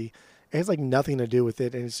movie. It has like nothing to do with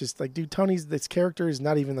it, and it's just like, dude, this character is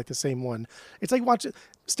not even like the same one. It's like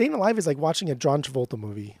Staying Alive is like watching a John Travolta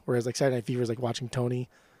movie, whereas like Saturday Night Fever is like watching Tony.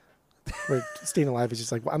 Where Staying Alive is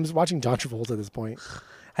just like, I'm just watching John Travolta at this point.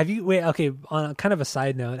 On kind of a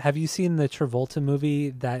side note, have you seen the Travolta movie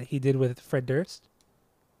that he did with Fred Durst?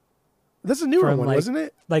 That's a newer one, wasn't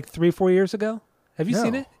it? Like 3-4 years ago? Have you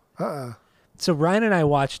seen it? So Ryan and I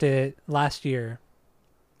watched it last year.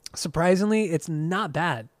 Surprisingly, it's not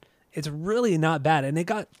bad. It's really not bad. And it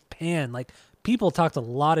got panned. Like, people talked a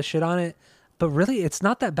lot of shit on it, but really it's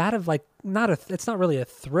not that bad of like, it's not really a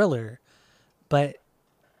thriller, but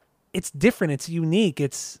it's different. It's unique.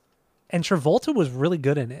 And Travolta was really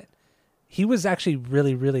good in it. He was actually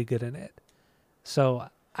really, really good in it. So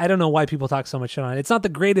I don't know why people talk so much shit on it. It's not the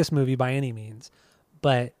greatest movie by any means,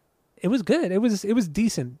 but it was good. It was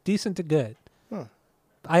decent to good. Huh.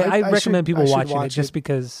 I recommend people watching it just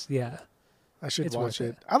because, yeah. I should watch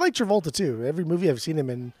it. I like Travolta too. Every movie I've seen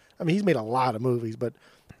him in, I mean, he's made a lot of movies, but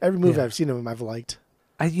every movie I've seen him in, I've liked.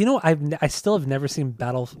 I still have never seen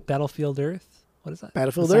Battlefield Earth. What is that?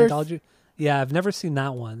 Battlefield Earth? Yeah, I've never seen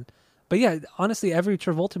that one. But yeah, honestly, every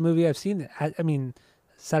Travolta movie I've seen, I mean,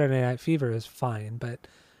 Saturday Night Fever is fine, but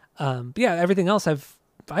yeah, everything else I've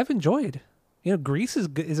enjoyed. You know, Grease is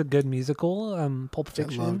a good musical. Pulp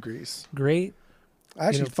Fiction, I love Grease. Great.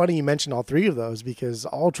 Actually, it's funny you mentioned all 3 of those because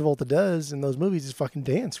all Travolta does in those movies is fucking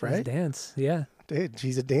dance, right? Dance, yeah. Dude,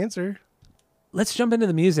 he's a dancer. Let's jump into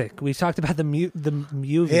the music. We talked about the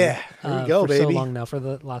movie. Yeah, here we go, for baby. so long now for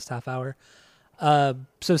the last half hour.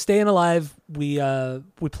 So Staying Alive, we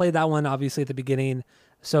played that one obviously at the beginning.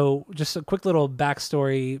 So just a quick little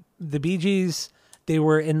backstory. The Bee Gees, they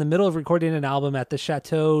were in the middle of recording an album at the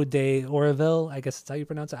Chateau de Oroville. I guess that's how you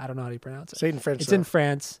pronounce it. I don't know how you pronounce it. Say it in French. It's in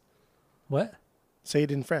France. What? Say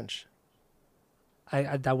it in French.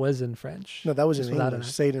 I that was in French. No, that was in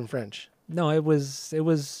English. Say it in French. No, it was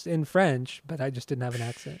in French, but I just didn't have an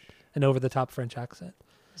accent, an over the top French accent.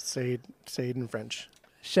 Say it in French.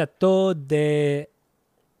 Chateau de.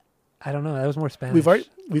 I don't know. That was more Spanish. We've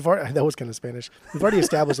already that was kind of Spanish. We've already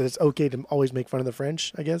established that it's okay to always make fun of the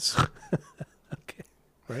French, I guess. Okay.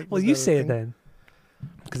 Right. Well, you say it then,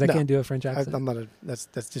 because I can't do a French accent. I'm not that's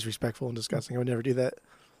disrespectful and disgusting. I would never do that.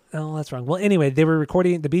 Oh, that's wrong. Well, anyway, they were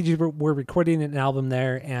recording. The Bee Gees were recording an album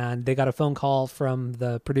there, and they got a phone call from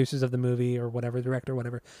the producers of the movie or whatever, director,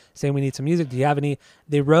 whatever, saying we need some music. Do you have any?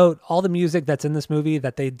 They wrote all the music that's in this movie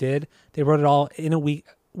that they did. They wrote it all in a week,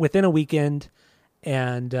 within a weekend,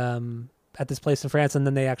 and at this place in France, and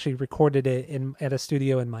then they actually recorded it at a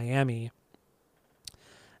studio in Miami.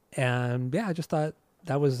 And yeah, I just thought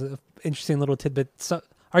that was an interesting little tidbit. So,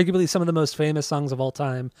 arguably, some of the most famous songs of all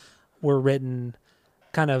time were written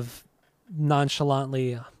kind of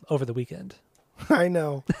nonchalantly over the weekend. I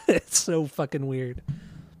know. It's so fucking weird.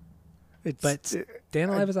 But Staying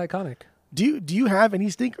Alive is iconic. Do you have any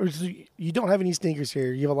stinkers? You don't have any stinkers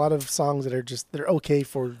here. You have a lot of songs that are they're okay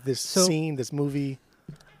for this scene, this movie.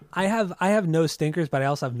 I have no stinkers, but I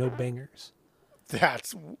also have no bangers.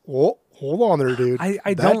 Hold on there, dude.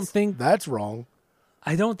 I don't think that's wrong.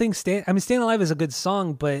 I don't think Staying Alive is a good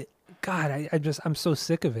song, but God, I'm so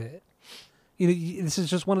sick of it. You know, this is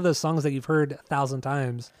just one of those songs that you've heard 1,000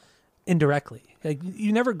 times indirectly. Like,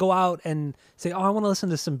 you never go out and say, "Oh, I want to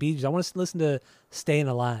listen to some Bee Gees. I want to listen to Staying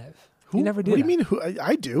Alive." You never do. What do you mean?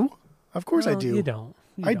 I do. Of course I do. You don't.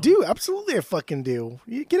 I do. Absolutely, I fucking do.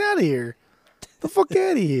 Get out of here. The fuck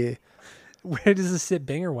out of here. Where does this sit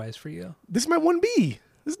banger-wise for you? This is my 1B.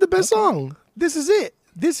 This is the best song. This is it.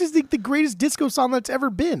 This is the greatest disco song that's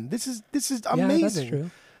ever been. This is amazing. Yeah, that's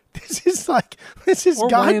true. This is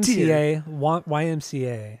God tier.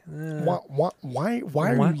 YMCA. Why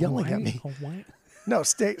are you yelling at me? No,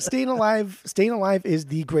 Staying Alive. Staying Alive is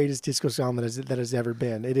the greatest disco song that has ever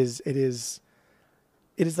been. It is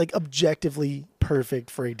like objectively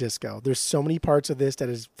perfect for a disco. There's so many parts of this that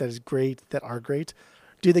is great, that are great.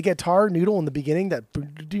 Dude, the guitar noodle in the beginning, that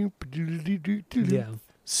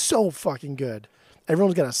so fucking good.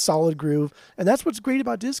 Everyone's got a solid groove, and that's what's great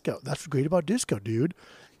about disco. That's what's great about disco, dude.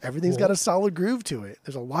 Everything's got a solid groove to it.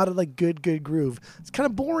 There's a lot of like good groove. It's kind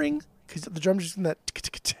of boring because the drums are just in that.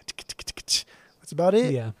 That's about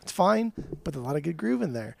it. Yeah, it's fine, but there's a lot of good groove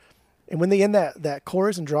in there. And when they end that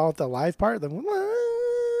chorus and draw out the live part,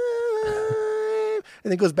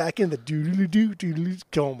 and then goes back in the doo.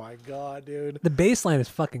 Oh my god, dude! The bass line is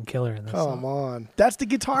fucking killer in this Come song. on, that's the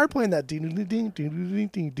guitar playing that.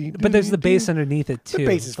 But there's the bass underneath it too. The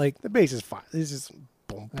bass is like the bass is fine. This is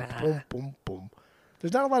boom, boom, boom, boom.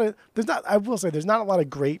 There's not a lot of. There's not. I will say there's not a lot of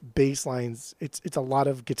great bass lines. It's a lot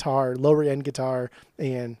of guitar, lower end guitar,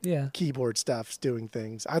 and keyboard stuffs doing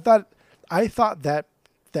things. I thought that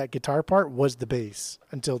guitar part was the bass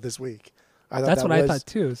until this week. That's what I thought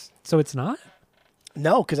too. So it's not?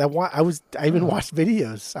 No, because I even watched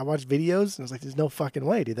videos. I watched videos and I was like, "There's no fucking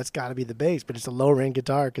way, dude. That's got to be the bass." But it's a lower end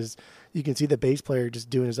guitar because you can see the bass player just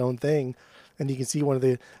doing his own thing, and you can see one of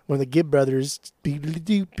the Gibb brothers.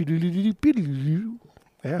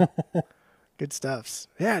 Yeah, good stuffs.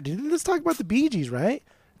 Yeah, dude. Let's talk about the Bee Gees, right?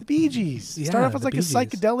 The Bee Gees start off as like a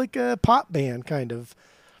psychedelic pop band, kind of.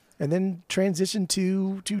 And then transition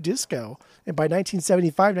to disco. And by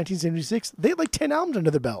 1975, 1976, they had like 10 albums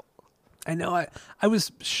under their belt. I know. I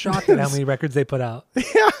was shocked at how many records they put out.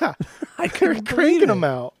 Yeah. I couldn't cranking them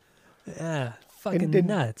out. Yeah. Fucking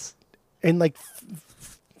nuts. And like,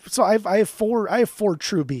 so I have four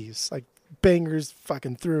true Bs, like bangers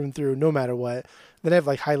fucking through and through, no matter what. Then I have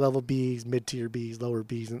like high level Bs, mid tier Bs, lower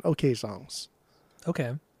Bs, and okay songs. Okay.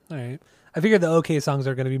 All right. I figured the okay songs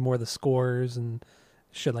are going to be more the scores and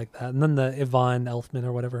shit like that. And then the Yvonne Elfman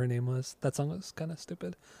or whatever her name was, that song was kind of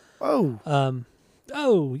stupid. But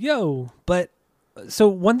so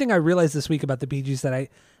one thing I realized this week about the Bee Gees that I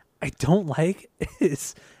don't like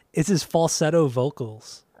is his falsetto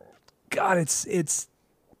vocals. God, it's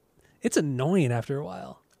annoying after a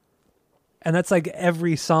while. And that's like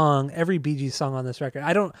every Bee Gees song on this record.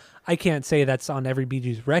 I can't say that's on every Bee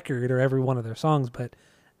Gees record or every one of their songs, but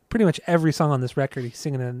pretty much every song on this record he's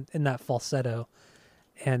singing in that falsetto.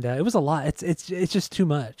 And it was a lot. It's just too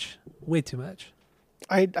much, way too much.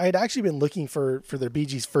 I'd actually been looking for their Bee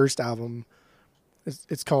Gees first album.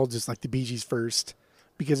 It's called just like the Bee Gees First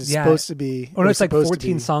because it's supposed to be. Oh no, it's like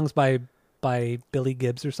 14 songs by Billy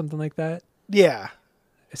Gibbs or something like that. Yeah,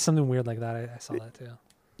 it's something weird like that. I saw that too.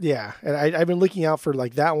 Yeah, and I've been looking out for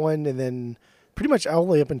like that one, and then pretty much all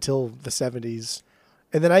the way up until the 70s.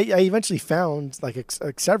 And then I eventually found like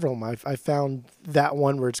several of them. I found that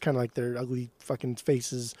one where it's kind of like their ugly fucking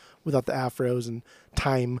faces without the afros and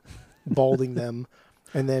time balding them.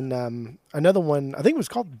 And then another one, I think it was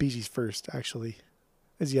called Bee Gees First, actually,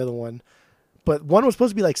 is the other one. But one was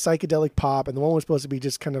supposed to be like psychedelic pop, and the one was supposed to be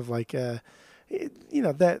just kind of like, that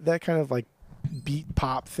kind of like beat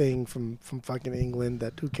pop thing from fucking England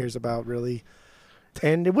that who cares about really.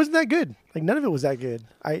 And it wasn't that good. Like none of it was that good.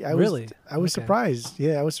 I was surprised.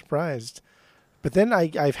 Yeah, I was surprised. But then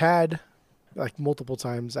I've had like multiple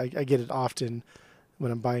times. I get it often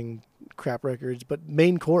when I'm buying crap records. But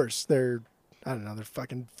Main Course, their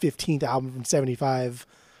fucking 15th album from '75.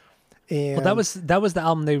 And well, that was the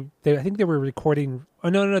album they I think they were recording. Oh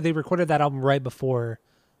no, they recorded that album right before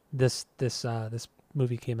this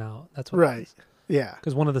movie came out. That's what right. Yeah,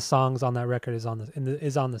 because one of the songs on that record is on the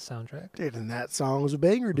soundtrack. Dude, and that song was a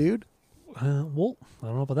banger, dude. Well, I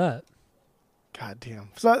don't know about that. God damn.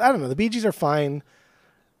 So I don't know. The Bee Gees are fine.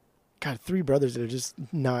 God, three brothers that are just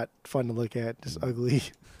not fun to look at, just ugly.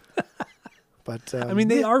 But I mean,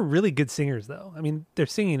 they are really good singers, though. I mean, their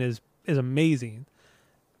singing is amazing,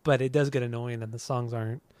 but it does get annoying, and the songs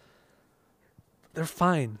aren't. They're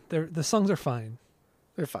fine. The songs are fine.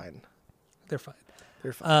 They're fine. They're fine.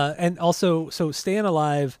 They're fine. And also, so Staying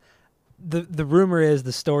Alive, the rumor is,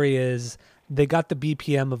 the story is, they got the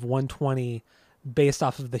BPM of 120 based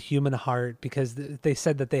off of the human heart because they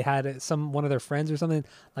said that they had one of their friends or something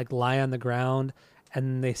like lie on the ground,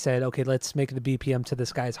 and they said, okay, let's make the BPM to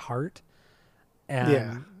this guy's heart.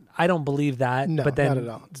 And I don't believe that. No, but then, not at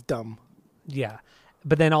all. It's dumb. Yeah.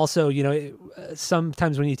 But then also,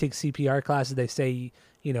 sometimes when you take CPR classes, they say,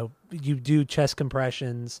 you do chest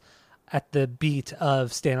compressions at the beat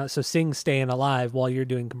of sing Staying Alive while you're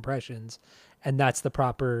doing compressions. And that's the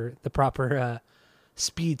proper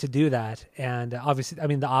speed to do that. And obviously, I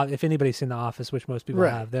mean, if anybody's seen The Office, which most people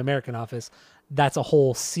have, the American Office, that's a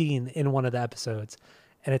whole scene in one of the episodes.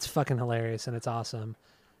 And it's fucking hilarious and it's awesome.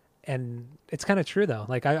 And it's kind of true though.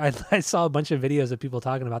 Like I saw a bunch of videos of people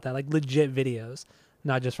talking about that, like legit videos,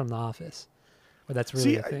 not just from The Office. But that's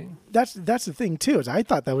really a thing. That's the thing too. Is I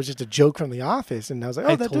thought that was just a joke from The Office, and I was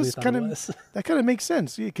like, that kind of makes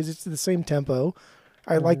sense because it's the same tempo.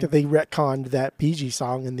 I like that they retconned that PG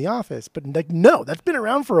song in The Office, but like no, that's been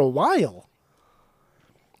around for a while.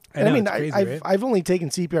 I mean, right? I've only taken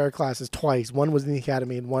CPR classes twice. One was in the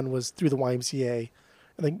academy, and one was through the YMCA.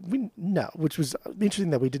 Which was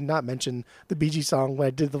interesting that we did not mention the Bee Gees song when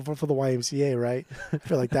I did for the YMCA, right? I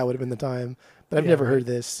feel like that would have been the time, but I've never heard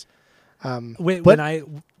this. Wait, but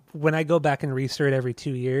when I go back and restore it every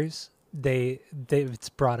 2 years, it's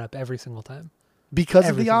brought up every single time. because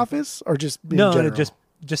Every of The single Office, or just in No, general?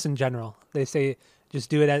 just in general. They say just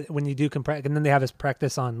do it when you do and then they have us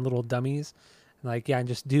practice on little dummies, like and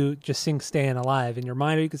just sing "Staying Alive" in your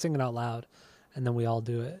mind, or you can sing it out loud, and then we all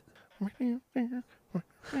do it.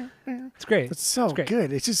 It's great. It's so It's great.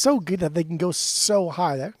 good. It's just so good that they can go so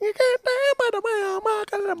high. That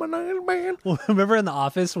Well, remember in The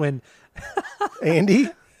Office when Andy,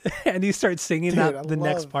 Andy starts singing dude, the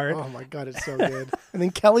next part? Oh my god, it's so good. And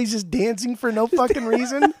then Kelly's just dancing for no fucking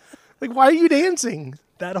reason. Like, why are you dancing?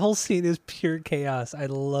 That whole scene is pure chaos. I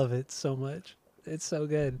love it so much. It's so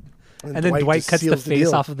good. And then Dwight just cuts the seals face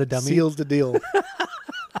deal. off of the dummy. Seals the deal.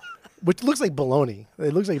 Which looks like baloney.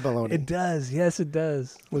 It looks like baloney. It does. Yes, it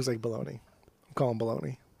does. Looks like baloney. I'm calling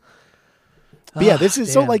baloney. But yeah, this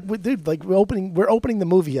is so like, dude, like we're opening the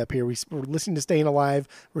movie up here. We're listening to "Staying Alive."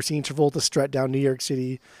 We're seeing Travolta strut down New York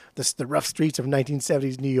City, the rough streets of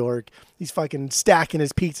 1970s New York. He's fucking stacking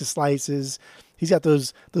his pizza slices. He's got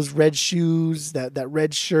those red shoes, that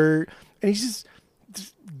red shirt, and he's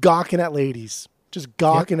just gawking at ladies, just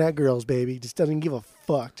gawking at girls, baby. Just doesn't give a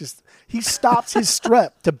fuck. Just he stops his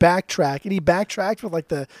strut to backtrack, and he backtracks with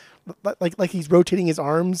like he's rotating his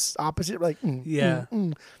arms opposite, like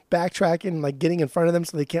backtracking, like getting in front of them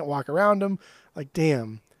so they can't walk around him. Like,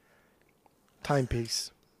 damn,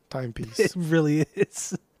 timepiece. It really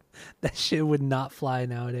is. That shit would not fly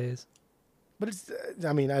nowadays. But it's,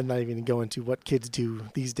 I mean, I'm not even going to go into what kids do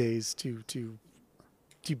these days to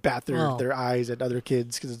bat their eyes at other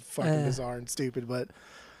kids because it's fucking bizarre and stupid. But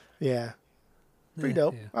yeah, pretty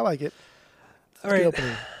dope. Yeah. I like it. All right.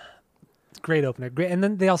 Great opener. Great. And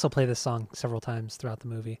then they also play this song several times throughout the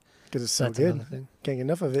movie. Because it's so That's good. another thing. Can't get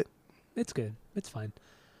enough of it. It's good. It's fine.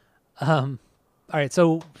 All right.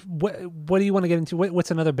 So what do you want to get into?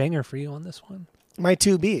 What's another banger for you on this one? My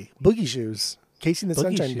 2B, Boogie Shoes. Casey and the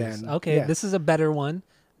Boogie Sunshine Shoes. Band. Okay, Yeah. this is a better one.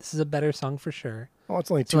 This is a better song for sure. Well, it's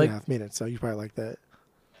only 2.5 minutes, so you probably like that.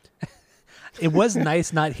 It was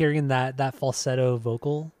nice not hearing that falsetto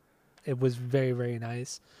vocal. It was very, very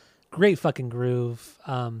nice. Great fucking groove.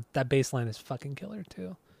 That bass line is fucking killer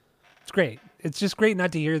too. It's great. It's just great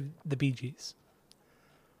not to hear the Bee Gees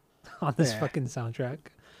on this fucking soundtrack.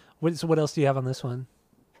 What else do you have on this one?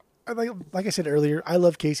 Like I said earlier, I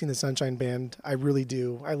love Casey and the Sunshine Band. I really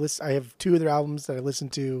do. I have 2 of their albums that I listen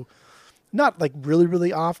to, not like really,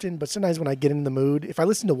 really often, but sometimes when I get in the mood, if I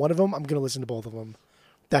listen to one of them, I'm going to listen to both of them.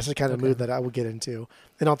 That's the kind of mood that I will get into.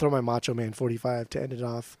 And I'll throw my Macho Man 45 to end it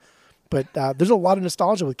off. But there's a lot of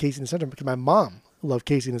nostalgia with Casey and the Sunshine because my mom loved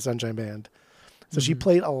Casey and the Sunshine Band. So she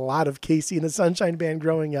played a lot of Casey and the Sunshine Band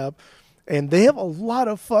growing up. And they have a lot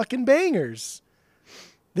of fucking bangers.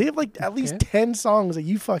 They have like at least 10 songs that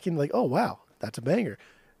you fucking like, oh, wow, that's a banger.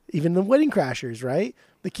 Even the Wedding Crashers, right?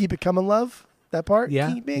 The Keep It Comin' Love, that part.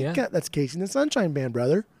 Yeah. That's Casey and the Sunshine Band,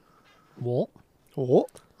 brother. Well,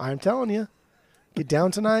 I'm telling you. Get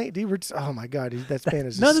Down Tonight. Dude, oh, my God. That band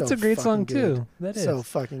is just no, that's so a great fucking song good. too. That is so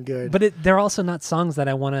fucking good. But they're also not songs that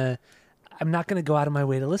I'm not going to go out of my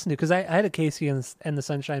way to listen to because I had a Casey and the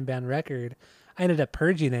Sunshine Band record. I ended up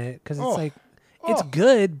purging it because it's it's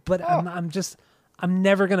good, but I'm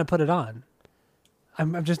never going to put it on.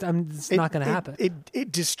 It's not going to happen.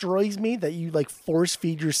 It destroys me that you like force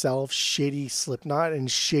feed yourself shitty Slipknot and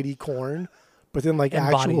shitty Korn, but then like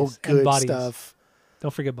actual good stuff.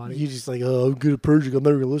 Don't forget Bodies. You just like, oh, I'm good at purging. I'm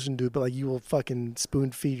never going to listen to it. But like you will fucking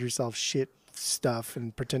spoon feed yourself shit stuff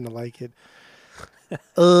and pretend to like it.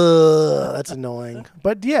 That's annoying.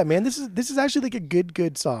 But yeah, man, this is actually like a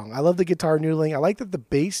good song. I love the guitar noodling. I like that the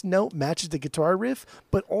bass note matches the guitar riff,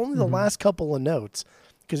 but only the last couple of notes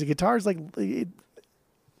because the guitar is like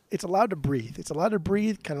it's allowed to breathe. It's allowed to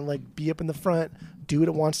breathe, kind of like be up in the front, do what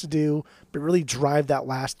it wants to do, but really drive that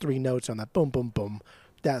last 3 notes on that boom boom boom,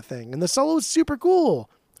 that thing. And the solo is super cool.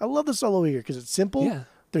 I love the solo here because it's simple. Yeah.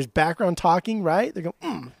 There's background talking, right? They're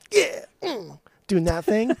going doing that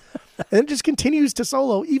thing. And it just continues to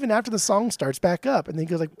solo even after the song starts back up. And then he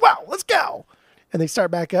goes like, wow, let's go. And they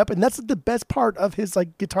start back up. And that's the best part of his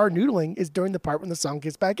like guitar noodling is during the part when the song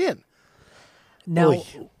gets back in. Now,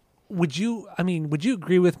 would you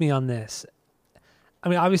agree with me on this? I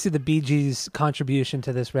mean, obviously the Bee Gees' contribution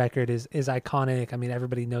to this record is iconic. I mean,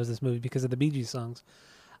 everybody knows this movie because of the Bee Gees songs.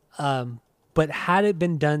 But had it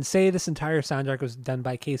been done, say this entire soundtrack was done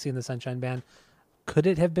by Casey and the Sunshine Band, could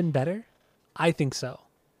it have been better? I think so.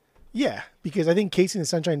 Yeah, because I think Casey and the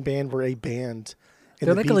Sunshine Band were a band.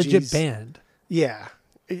 They're like a legit band. Yeah.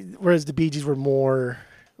 Whereas the Bee Gees were more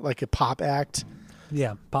like a pop act.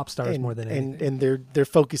 Yeah, pop stars more than anything. And they're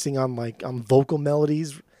focusing on vocal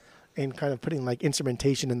melodies and kind of putting like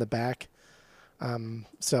instrumentation in the back.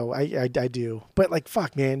 So I do, but like,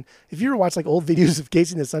 fuck, man, if you ever watch like old videos of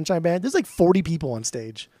Casey and the Sunshine Band, there's like 40 people on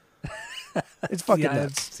stage. It's fucking yeah,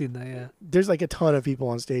 nuts. I've seen that. Yeah, There's like a ton of people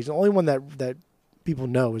on stage. The only one that people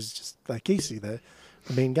know is just like Casey, the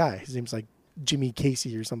main guy. His name's like Jimmy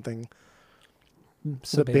Casey or something.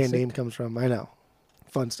 so The band basic. name comes from. I know,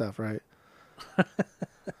 fun stuff, right?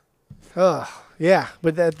 Oh yeah,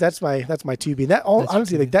 but that's my 2B. That That's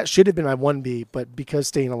honestly, your like that should have been my 1B, but because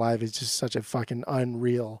Staying Alive is just such a fucking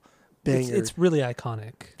unreal banger. It's really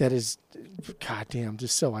iconic. That is, goddamn,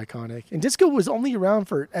 just so iconic. And disco was only around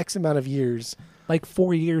for X amount of years. Like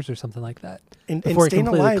 4 years or something like that. And Before it Staying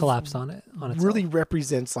completely Alive collapsed on itself. really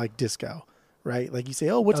represents like disco, right? Like you say,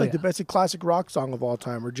 oh, what's Oh, like the yeah. best classic rock song of all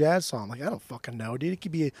time or jazz song? Like, I don't fucking know, dude. It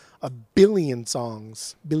could be a billion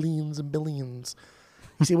songs, billions and billions.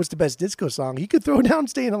 You say, what's the best disco song? You could throw down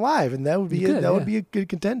Staying Alive, and that would be would be a good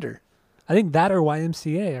contender. I think that or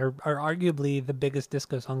YMCA are arguably the biggest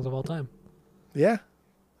disco songs of all time. Yeah.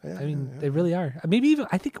 I mean, they really are. Maybe even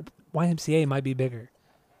I think YMCA might be bigger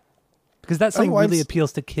because that song really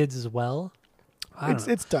appeals to kids as well.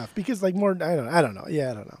 It's tough because like more I don't know.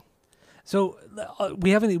 Yeah, I don't know. So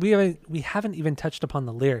we haven't even touched upon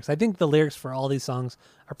the lyrics. I think the lyrics for all these songs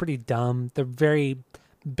are pretty dumb. They're very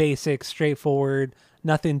basic, straightforward,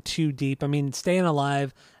 nothing too deep. I mean, Staying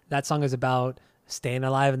Alive, that song is about staying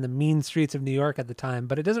alive in the mean streets of New York at the time,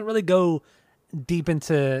 but it doesn't really go deep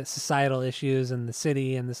into societal issues and the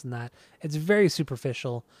city and this and that. It's very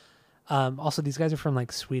superficial. Also, these guys are from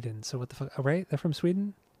like Sweden. So what the fuck? Oh, right? They're from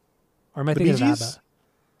Sweden? Or am I thinking of ABBA?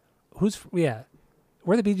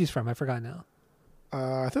 Where are the Bee Gees from? I forgot now.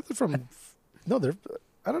 I think they're from. No, they're.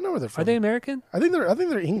 I don't know where they're from. Are they American? I think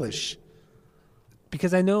they're English.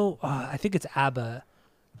 Because I know. I think it's ABBA.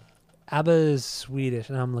 ABBA is Swedish,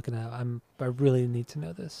 and I'm looking at. I really need to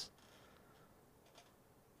know this.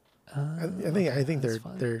 I think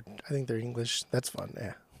they're English. That's fun.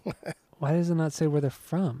 Yeah. Why does it not say where they're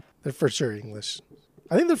from? They're for sure English.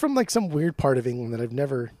 I think they're from like some weird part of England that I've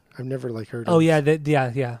never like heard of. Oh yeah,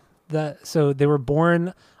 yeah. So they were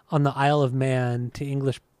born on the Isle of Man to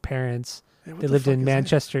English parents. Hey, They lived in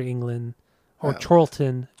Manchester, England, or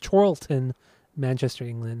Chorlton, Manchester,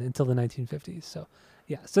 England, until the 1950s. So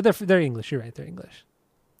yeah, so they're English. You're right, they're English.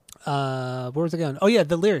 Where was I going? Oh yeah,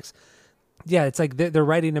 the lyrics. Yeah, it's like they're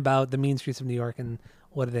writing about the mean streets of New York and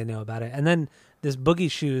what do they know about it. And then this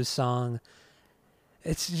Boogie Shoes song.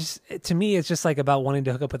 It's just to me, it's just like about wanting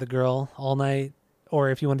to hook up with a girl all night. Or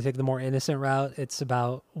if you want to take the more innocent route, it's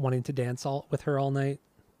about wanting to dance with her all night.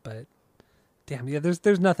 But damn, yeah,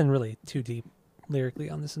 there's nothing really too deep lyrically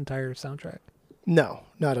on this entire soundtrack. No,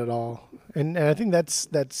 not at all. And I think that's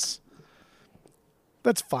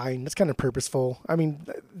fine. That's kind of purposeful. I mean,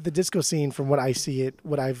 the disco scene, from what I see it,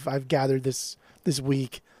 what I've gathered this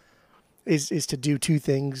week, is to do two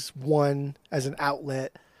things. One, as an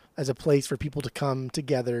outlet, as a place for people to come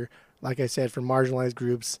together. Like I said, for marginalized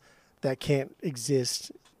groups that can't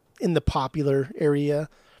exist in the popular area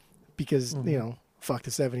because, fuck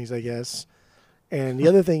the 70s, I guess. And the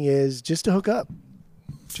other thing is just to hook up,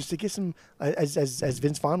 just to get some, as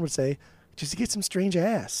Vince Vaughn would say, just to get some strange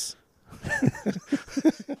ass.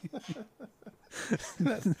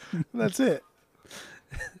 That's it.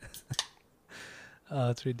 Oh,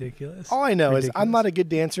 it's ridiculous. All I know is I'm not a good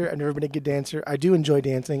dancer. I've never been a good dancer. I do enjoy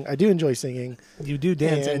dancing. I do enjoy singing. You do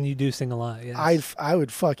dance and you do sing a lot. Yes. I would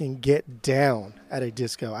fucking get down at a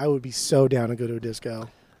disco. I would be so down to go to a disco.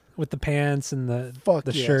 With the pants and the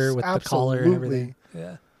yes, shirt with the collar and everything.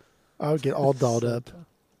 Yeah. I would get all dolled up.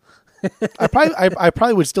 I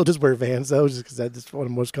probably would still just wear Vans though, just because that's what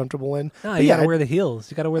I'm most comfortable in. No, you gotta wear the heels.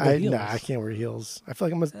 You gotta wear the heels. Nah, I can't wear heels. I feel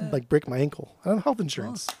like I'm gonna like break my ankle. I don't have health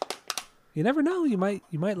insurance. You never know. You might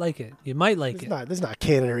like it. You might like it. This is not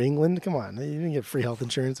Canada or England. Come on, you didn't get free health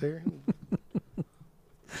insurance here.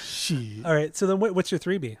 Shit. All right. So then, what's your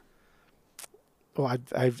 3B? Well,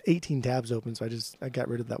 I have 18 tabs open, so I got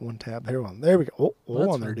rid of that one tab. There we go. Oh, hold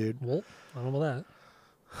on there, dude. Well, I don't know about that.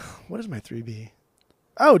 What is my 3B?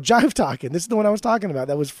 Oh, Jive Talking. This is the one I was talking about.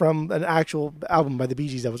 That was from an actual album by the Bee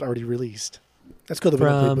Gees that was already released. That's cool that we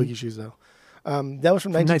don't play Boogie Shoes though. That was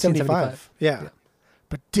from 1975. Yeah.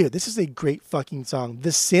 But dude, this is a great fucking song. The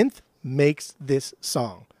synth makes this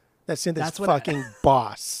song. That synth is fucking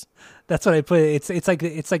boss. That's what I put. It's like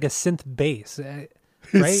a synth bass, right?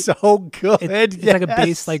 It's so good. It's like a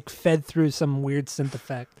bass like fed through some weird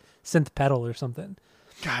synth pedal or something.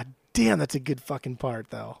 God damn, that's a good fucking part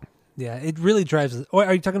though. Yeah, it really drives. Or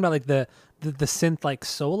are you talking about like the synth like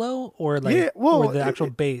solo or like or the actual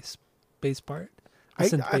bass part?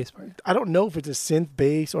 The synth bass part. I don't know if it's a synth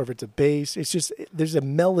bass or if it's a bass. It's just there's a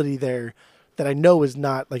melody there that I know is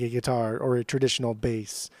not like a guitar or a traditional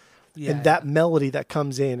bass. Yeah, and that melody that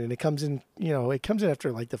comes in, and it comes in, it comes in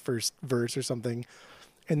after like the first verse or something,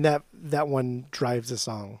 and that one drives the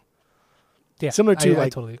song. Yeah, similar to I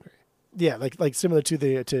totally agree. Yeah, like similar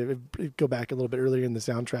to to go back a little bit earlier in the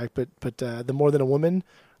soundtrack, but the More Than a Woman,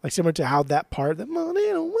 like similar to how that part, the More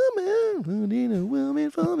Than a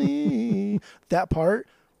Woman for me, that part,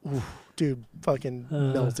 ooh, dude, fucking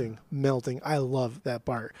melting. I love that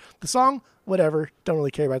part. The song, whatever, don't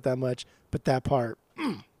really care about that much, but that part,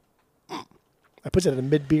 I put it at a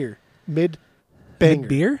mid-banger.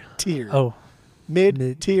 Mid-beer? Tier. Oh.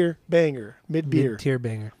 Mid-tier banger. Mid-beer. Mid-tier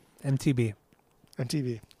banger. MTB.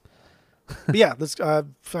 But yeah, let's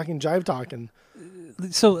fucking jive talking.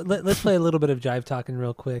 So let's play a little bit of jive talking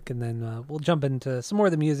real quick, and then we'll jump into some more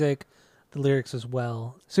of the music, the lyrics as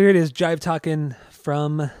well. So here it is, jive talking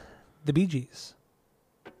from the Bee Gees.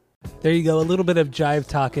 There you go, a little bit of jive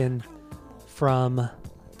talking from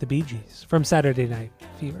the Bee Gees, from Saturday Night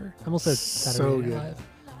Fever. I almost said Saturday Night Live.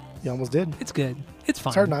 You almost did. It's good. It's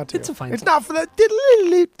fine. It's hard not to. It's a fine It's song. not for that.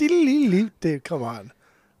 Dude, come on.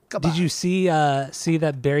 Did you see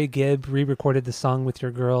that Barry Gibb re-recorded the song with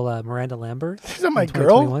your girl Miranda Lambert? She's not my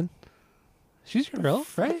girl. She's your girl,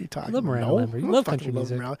 right? You talking I love Miranda no, Lambert. You love country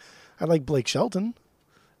music. I like Blake Shelton,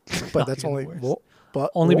 but that's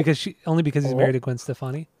only because he's married to Gwen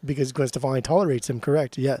Stefani. Because Gwen Stefani tolerates him.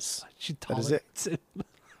 Correct? Yes. She tolerates him.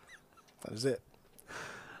 That is it.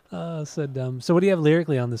 So dumb. So what do you have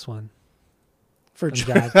lyrically on this one? For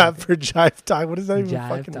jive talk, what does that even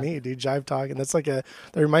fucking mean, dude? Jive talk, and that's like that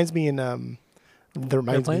reminds me that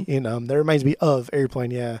reminds me of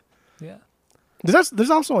Airplane. Yeah.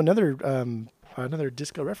 There's also another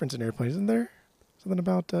disco reference in Airplane, isn't there? Something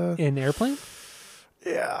about in Airplane.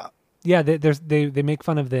 Yeah. Yeah, they make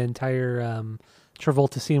fun of the entire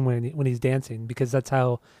Travolta scene when he's dancing, because that's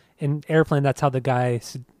how in Airplane that's how the guy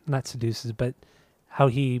not seduces, but how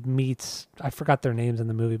he meets, I forgot their names in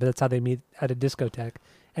the movie, but that's how they meet at a discotheque.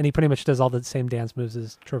 And he pretty much does all the same dance moves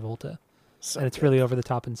as Travolta. And it's really over the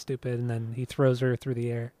top and stupid. And then he throws her through the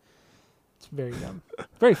air. It's very dumb.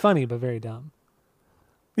 Very funny, but very dumb.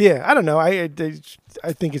 Yeah, I don't know. I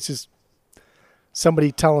think it's just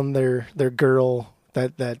somebody telling their girl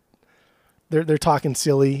that they're talking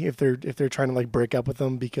silly if they're trying to like break up with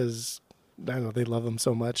them because I don't know, they love them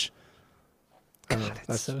so much. God,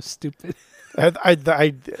 that's so stupid.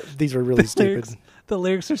 These are really stupid. The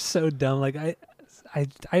lyrics are so dumb. Like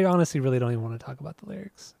I honestly really don't even want to talk about the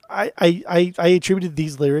lyrics. I attributed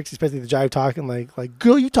these lyrics, especially the jive talking, like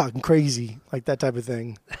girl, you talking crazy, like that type of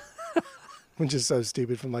thing, which is so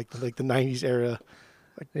stupid from like the '90s era.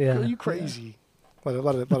 Like, girl, you crazy. Yeah. A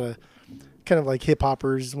lot of kind of like hip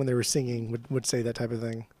hoppers when they were singing would say that type of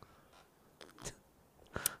thing.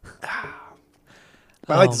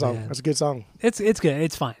 But I like the song. Man. It's a good song. It's good.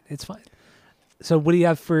 It's fine. So what do you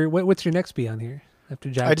have for what's your next B on here after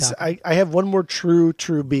jive? I have one more true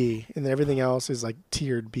B, and then everything else is like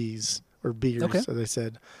tiered B's or beers, as I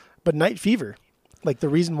said. But Night Fever, like the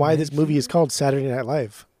reason why this movie is called Saturday Night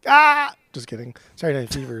Live. Just kidding. Saturday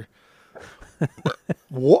Night Fever.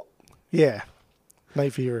 What? Yeah,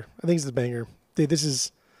 Night Fever. I think it's the banger. Dude, this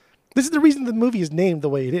is the reason the movie is named the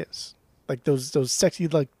way it is. Like those sexy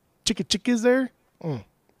like chickas there.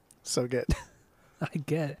 So good. I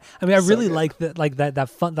get it. I mean, I really like that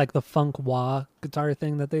fun, like the funk wah guitar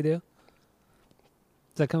thing that they do.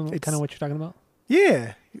 Is that kind of what you're talking about?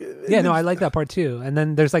 Yeah. Yeah, no, I like that part too. And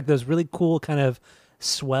then there's like those really cool kind of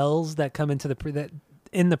swells that come into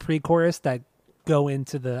in the pre-chorus that go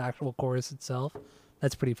into the actual chorus itself.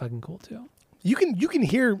 That's pretty fucking cool too. You can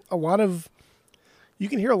hear a lot of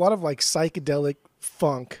like psychedelic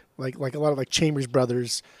funk, like a lot of like Chambers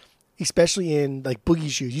Brothers, especially in like Boogie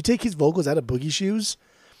Shoes. You take his vocals out of Boogie Shoes,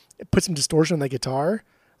 put some distortion on the guitar.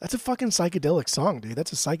 That's a fucking psychedelic song, dude.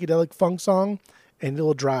 That's a psychedelic funk song, and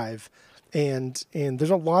it'll drive. And there's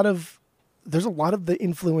a lot of the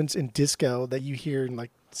influence in disco that you hear in like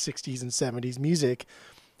 60s and 70s music.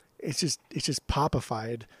 It's just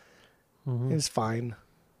popified. Mm-hmm. It's fine,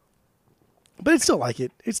 but I still like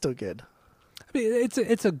it. It's still good. I mean,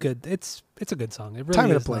 it's a good song. It really Time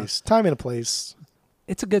and a place.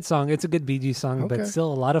 It's a good song. It's a good Bee Gees song, but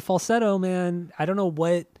still a lot of falsetto, man. I don't know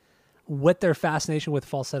what their fascination with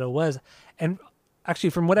falsetto was. And actually,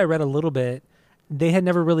 from what I read a little bit, they had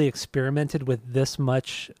never really experimented with this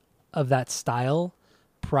much of that style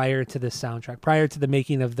prior to this soundtrack, prior to the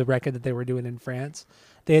making of the record that they were doing in France.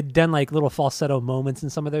 They had done like little falsetto moments in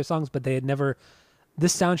some of their songs, but they had never...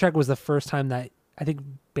 This soundtrack was the first time that I think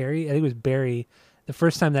it was Barry the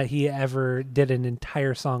first time that he ever did an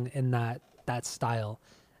entire song in that style.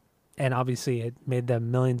 And obviously it made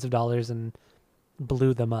them millions of dollars and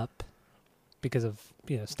blew them up because of,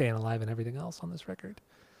 Staying Alive and everything else on this record.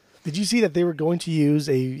 Did you see that they were going to use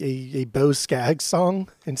a Bo Skaggs song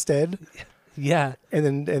instead? Yeah.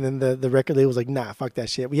 And then the record label was like, nah, fuck that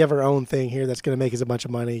shit. We have our own thing here that's going to make us a bunch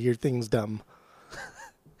of money. Your thing's dumb.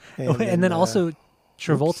 And then also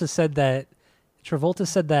Travolta said that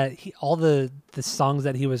all the songs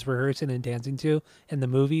that he was rehearsing and dancing to in the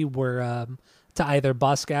movie were to either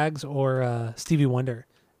Boz Scaggs or Stevie Wonder.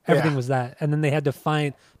 Everything was that. And then they had to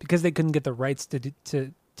find, because they couldn't get the rights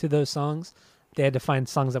to those songs, they had to find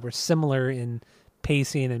songs that were similar in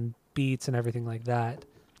pacing and beats and everything like that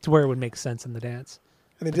to where it would make sense in the dance.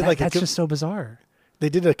 And they did that's just so bizarre. They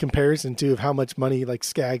did a comparison too of how much money like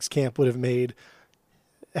Skaggs Camp would have made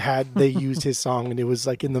had they used his song, and it was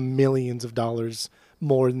like in the millions of dollars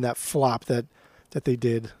more than that flop that they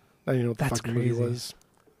did. I don't even know what the fucking movie was.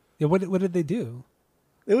 Yeah, what did they do?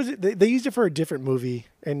 It was they used it for a different movie,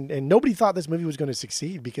 and nobody thought this movie was going to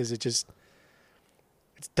succeed because it's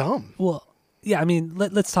dumb. Well, yeah, I mean,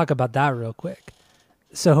 let's talk about that real quick.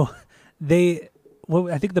 So I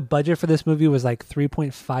think the budget for this movie was like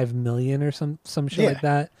 $3.5 million or some shit like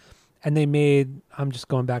that. And they made, I'm just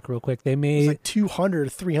going back real quick. They made like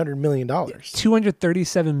 $300 million.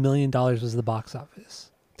 $237 million was the box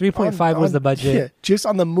office. 3.5 was the budget. Yeah, just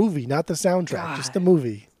on the movie, not the soundtrack, God. Just the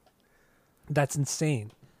movie. That's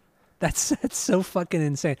insane. That's so fucking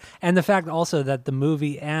insane. And the fact also that the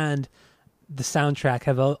movie and the soundtrack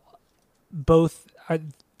have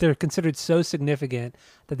they're considered so significant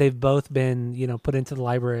that they've both been, put into the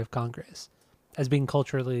Library of Congress as being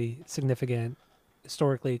culturally significant,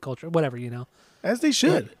 historically, cultural, whatever, As they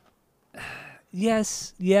should.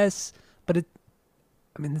 Yes, but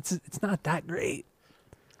it's not that great.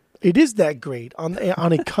 It is that great on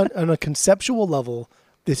a conceptual level.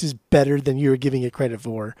 This is better than you're giving it credit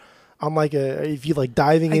for. On if you like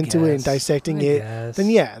diving into it and dissecting it, then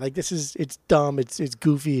it's dumb, it's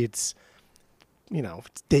goofy, it's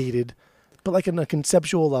it's dated. But like on a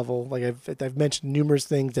conceptual level, like I've mentioned numerous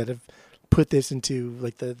things that have put this into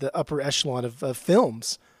like the upper echelon of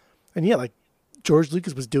films. And like George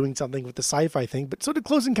Lucas was doing something with the sci-fi thing, but so did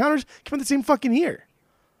Close Encounters, came out the same fucking year.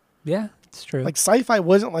 Yeah, it's true. Like sci-fi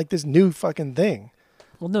wasn't like this new fucking thing.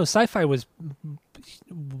 Well, no, sci-fi was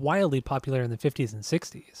wildly popular in the 50s and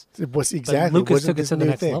 60s. It was exactly. But Lucas took it to the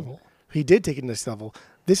next level. He did take it to the next level.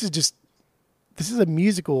 This is a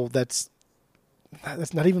musical that's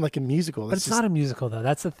not even like a musical. But it's not a musical, though.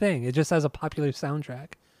 That's the thing. It just has a popular soundtrack.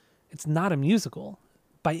 It's not a musical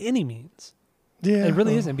by any means. Yeah, it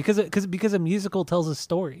really isn't because a musical tells a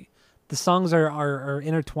story. The songs are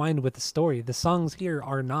intertwined with the story. The songs here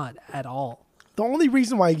are not at all. The only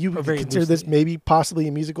reason why you would consider this maybe possibly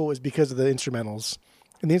a musical is because of the instrumentals.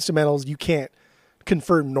 And the instrumentals, you can't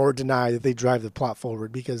confirm nor deny that they drive the plot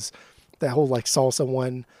forward, because that whole like salsa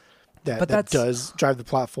one that does drive the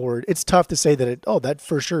plot forward. It's tough to say that that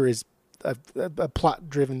for sure is a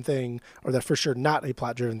plot-driven thing, or that for sure not a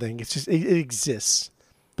plot-driven thing. It's just it exists.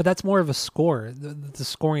 But that's more of a score, the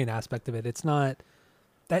scoring aspect of it. It's not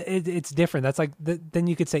that it's different. That's like then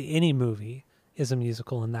you could say any movie is a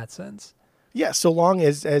musical in that sense. Yeah, so long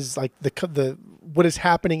as like the what is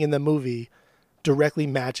happening in the movie directly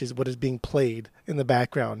matches what is being played in the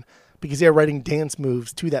background, because they're writing dance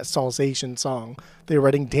moves to that Salsation song. They're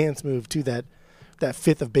writing dance move to that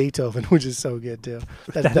Fifth of Beethoven, which is so good too.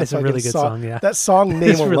 That is a really good song. Yeah, that song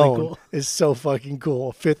name alone is so fucking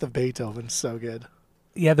cool. Fifth of Beethoven, so good.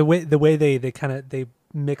 Yeah, the way they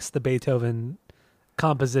mix the Beethoven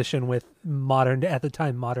composition with modern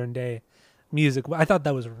day music. I thought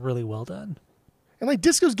that was really well done. And like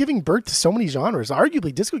disco's giving birth to so many genres.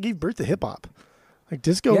 Arguably, disco gave birth to hip hop. Like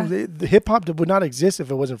disco, the hip hop would not exist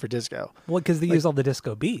if it wasn't for disco. Well, because they use all the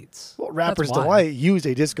disco beats. Well, Rapper's Delight used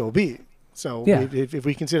a disco beat. So if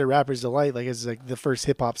we consider Rapper's Delight like as like the first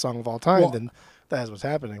hip hop song of all time, then that's what's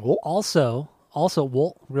happening. Well, also,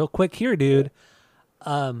 real quick here, dude.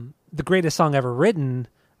 The greatest song ever written.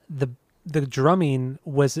 The drumming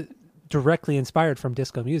was directly inspired from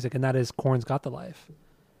disco music, and that is Korn's "Got the Life."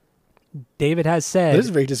 David has said it is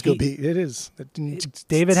a very disco beat. It is.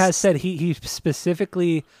 David has said he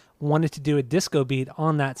specifically wanted to do a disco beat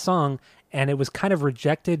on that song, and it was kind of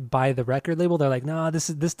rejected by the record label. They're like, "No, this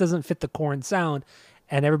doesn't fit the Korn sound,"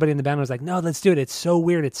 and everybody in the band was like, "No, let's do it. It's so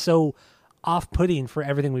weird. It's so off-putting for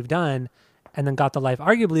everything we've done." And then "Got the Life"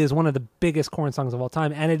 arguably is one of the biggest Korn songs of all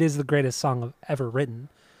time, and it is the greatest song ever written.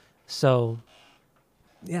 So,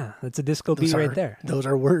 yeah, that's a disco beat right there. Those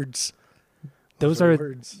are words. Those are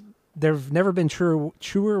words. there've never been truer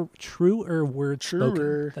words spoken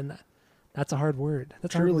Truer. than that. That's a hard word.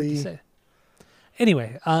 That's a hard word to Truly. say.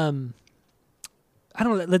 Anyway, I don't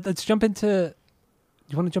know. Let's jump into.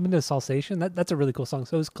 You want to jump into Salsation? That's a really cool song.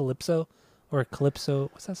 So is Calypso, or Calypso.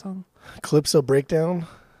 What's that song? Calypso Breakdown.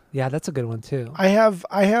 Yeah, that's a good one too. I have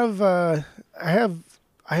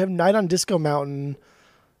Night on Disco Mountain,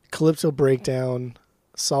 Calypso Breakdown,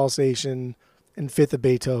 Salsation, and Fifth of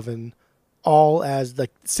Beethoven, all as the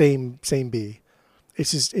same B.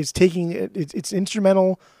 It's taking it's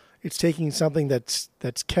instrumental. It's taking something that's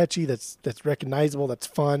catchy, that's recognizable, that's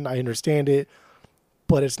fun. I understand it,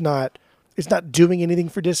 but it's not doing anything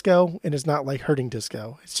for disco, and it's not like hurting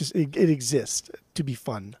disco. It's just it exists to be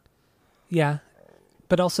fun. Yeah,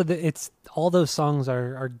 but also it's all those songs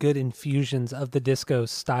are good infusions of the disco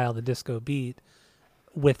style, the disco beat,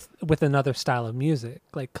 with another style of music,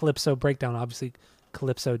 like Calypso Breakdown, obviously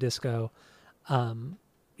Calypso disco.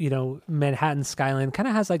 Manhattan Skyline kind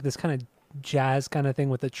of has like this kind of jazz kind of thing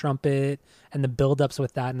with the trumpet and the build-ups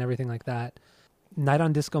with that and everything like that. Night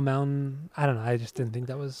on Disco Mountain, I don't know. I just didn't think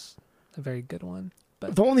that was a very good one.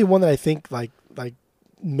 But The only one that I think like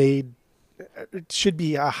made it should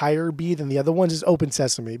be a higher B than the other ones is Open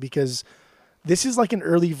Sesame, because this is like an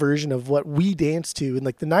early version of what we danced to in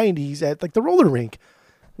like the 90s at like the roller rink.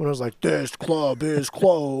 When it was like, this club is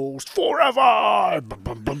closed forever. I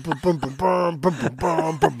forgot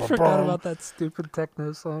about that stupid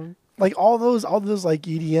techno song. Like all those like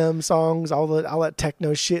EDM songs, all that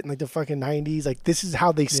techno shit in like the fucking 90s. Like this is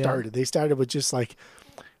how they started. They started with just like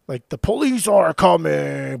the police are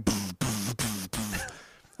coming.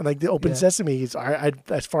 And like the Open Sesame is, I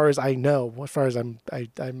as far as I know, as far as I'm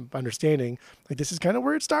understanding, like this is kind of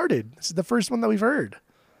where it started. This is the first one that we've heard.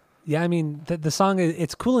 Yeah, I mean, the song,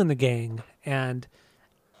 it's Cool in the Gang, and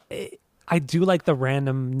I do like the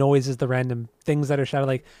random noises, the random things that are shouted.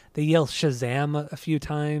 Like, they yell Shazam a few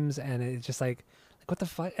times, and it's just like what the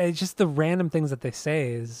fuck? It's just the random things that they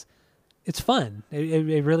say it's fun.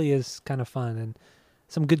 It really is kind of fun, and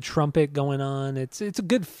some good trumpet going on. It's a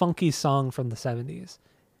good funky song from the 70s.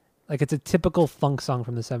 Like, it's a typical funk song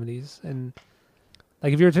from the 70s, and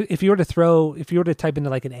like if you were to type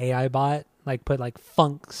into like an AI bot, like put like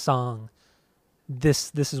funk song,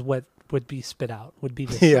 this is what would be spit out, would be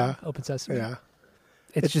this song, Open Sesame. Yeah.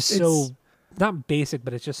 It's so not basic,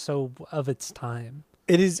 but it's just so of its time.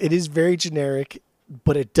 It is very generic,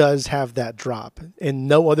 but it does have that drop. And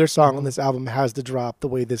no other song on this album has the drop the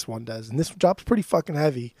way this one does. And this drop's pretty fucking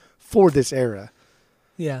heavy for this era.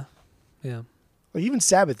 Yeah. Yeah. Like even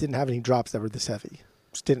Sabbath didn't have any drops that were this heavy.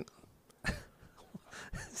 Just didn't.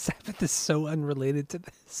 Sabbath is so unrelated to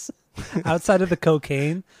this. Outside of the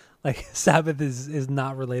cocaine, like Sabbath is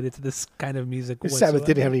not related to this kind of music whatsoever. Sabbath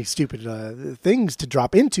didn't have any stupid things to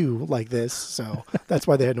drop into like this, so that's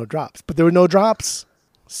why they had no drops. But there were no drops.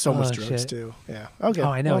 So much drugs too. Yeah. Okay. Oh,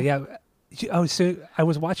 I know. Well, yeah. Oh, so I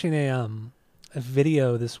was watching a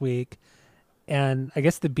video this week, and I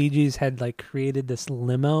guess the Bee Gees had like created this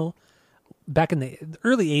limo back in the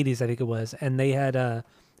early 80s, I think it was, and they had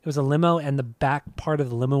it was a limo, and the back part of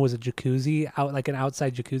the limo was a jacuzzi, like an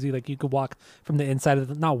outside jacuzzi. Like you could walk from the inside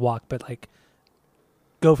of not walk, but like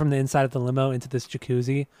go from the inside of the limo into this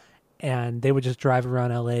jacuzzi, and they would just drive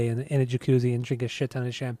around LA in a jacuzzi and drink a shit ton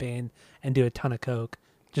of champagne and do a ton of coke,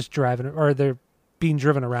 just driving, or they're being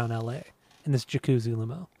driven around LA in this jacuzzi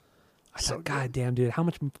limo. I thought, God damn, dude, how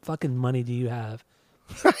much fucking money do you have?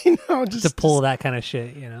 I know, to pull that kind of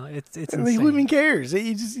shit, you know, it's insane. Who even cares?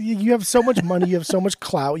 You have so much money, you have so much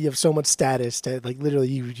clout, you have so much status that like literally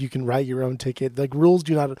you can write your own ticket. Like rules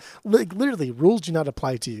do not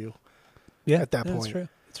apply to you. Yeah, at that point, that's true.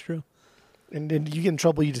 It's true. And then you get in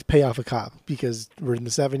trouble, you just pay off a cop because we're in the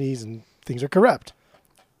 70s and things are corrupt.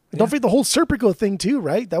 And don't forget the whole Serpico thing too,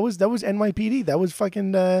 right? That was NYPD. That was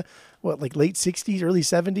fucking like late 60s, early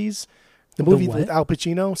 70s. The movie with Al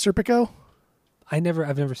Pacino, Serpico. I've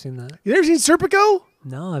never seen that. You never seen Serpico?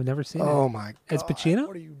 No, I've never seen it. Oh my God. It's Pacino?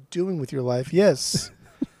 What are you doing with your life? Yes.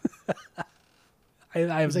 I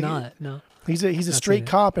have not. No. He's a straight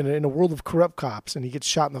cop in a world of corrupt cops, and he gets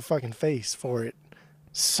shot in the fucking face for it.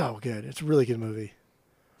 So good. It's a really good movie.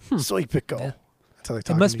 Serpico. Yeah. That's how they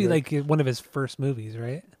talk. It must be like one of his first movies,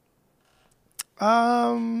 right?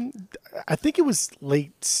 I think it was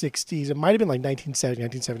late 60s. It might have been like 1970,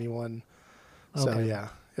 1971. Okay. So yeah.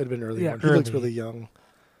 It would have been early. Yeah, he looks really young.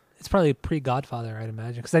 It's probably pre-Godfather, I'd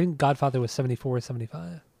imagine, because I think Godfather was 74 or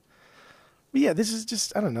 75. But yeah, this is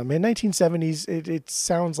just, I don't know, man. 1970s. It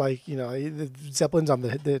sounds like, you know, the Zeppelin's on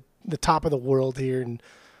the top of the world here, and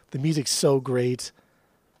the music's so great.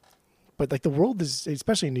 But like the world is,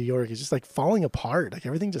 especially in New York, is just like falling apart. Like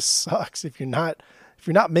everything just sucks if you're not If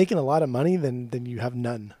you're not making a lot of money, then you have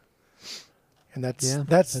none. And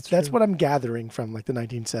that's what I'm gathering from like the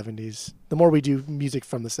 1970s. The more we do music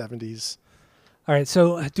from the 70s. All right.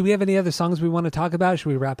 So, do we have any other songs we want to talk about? Should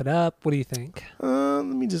we wrap it up? What do you think? Let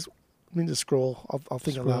me just scroll. I'll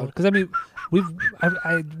think aloud. Because I mean,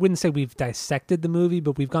 I wouldn't say we've dissected the movie,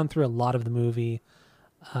 but we've gone through a lot of the movie,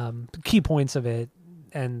 key points of it,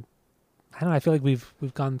 and I don't know. I feel like we've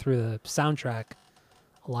gone through the soundtrack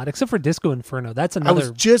a lot, except for Disco Inferno. That's another. I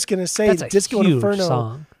was just gonna say Disco Inferno.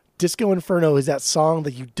 Song. Disco Inferno is that song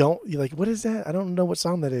that you're like, what is that? I don't know what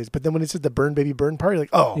song that is. But then when it's at the Burn Baby Burn part, you're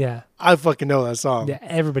like, oh, yeah, I fucking know that song. Yeah,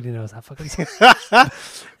 everybody knows that fucking song.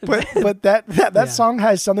 but that song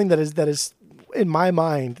has something that is in my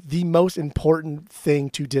mind the most important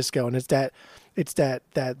thing to disco, and it's that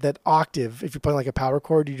octave. If you're playing like a power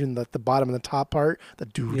chord, you're doing the bottom and the top part, the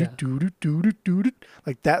doo doo doo doo doo doo,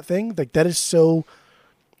 like that thing. Like that is so.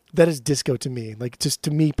 That is disco to me. Like just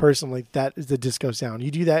to me personally, that is the disco sound.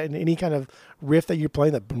 You do that in any kind of riff that you're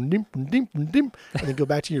playing, that boom, dim, boom, dim, boom, dim, and then go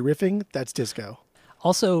back to your riffing. That's disco.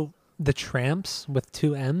 Also, the Tramps with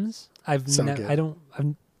 2 M's. I've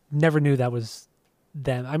never knew that was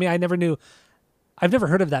them. I mean, I've never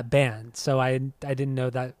heard of that band, so I didn't know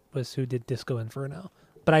that was who did Disco Inferno.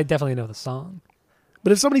 But I definitely know the song.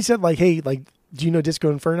 But if somebody said like, "Hey, like, do you know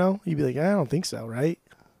Disco Inferno?" You'd be like, "I don't think so, right?"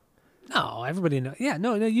 No, everybody knows. Yeah,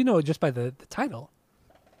 no, you know it just by the title.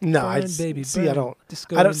 No, I don't.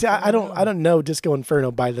 I don't know Disco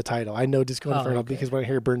Inferno by the title. I know Disco Inferno because when I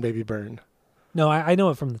hear Burn Baby Burn. No, I know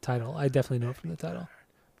it from the title. I definitely know it from the title.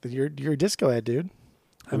 You're a disco head, dude.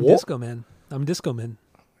 I'm disco man.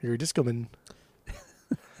 You're a disco man.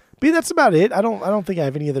 But that's about it. I don't think I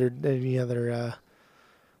have any other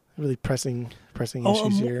really pressing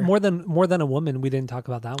issues here. More than a woman. We didn't talk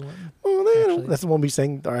about that one. Well, that's the one we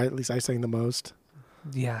sang, or at least I sang the most.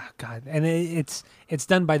 Yeah, God, and it's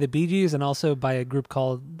done by the Bee Gees and also by a group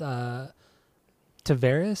called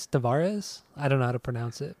Tavares. I don't know how to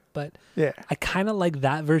pronounce it, but yeah, I kind of like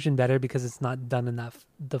that version better because it's not done in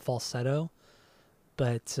the falsetto.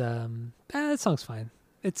 But that song's fine.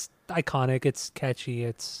 It's iconic. It's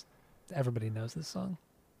catchy. Everybody knows this song.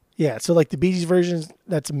 Yeah, so like the Bee Gees version,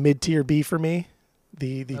 that's mid-tier B for me.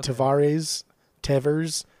 The Tavares,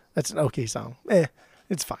 that's an okay song.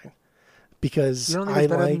 It's fine. Because you don't think it's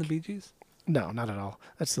better than the Bee Gees? No, not at all.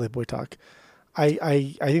 That's silly boy talk.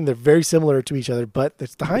 I think they're very similar to each other, but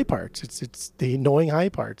it's the high parts. It's the annoying high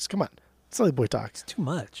parts. Come on. Silly boy talk. It's too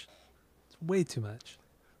much. It's way too much.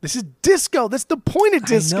 This is disco. That's the point of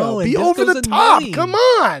disco. Know, Be over the top. Annoying. Come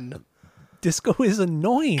on. Disco is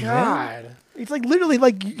annoying, God. Man. It's like literally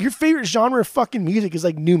like your favorite genre of fucking music is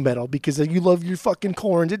like nu metal because you love your fucking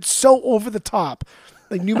corns. It's so over the top.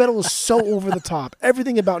 Like nu metal is so over the top.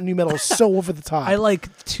 Everything about nu metal is so over the top. I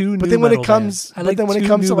like two. But then when it comes, to like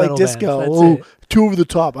disco, too over the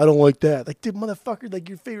top. I don't like that. Like, dude, motherfucker, like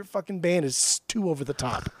your favorite fucking band is too over the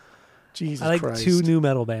top. Jesus Christ. I like two nu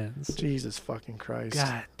metal bands. Jesus fucking Christ.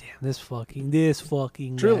 God damn, this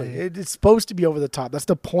fucking. Truly, it's supposed to be over the top. That's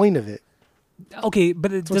the point of it. Okay,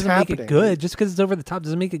 but it doesn't make it good. Just because it's over the top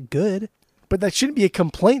doesn't make it good. But that shouldn't be a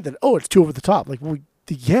complaint that it's too over the top. Like,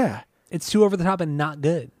 yeah. It's too over the top and not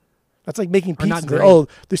good. That's like making pizza.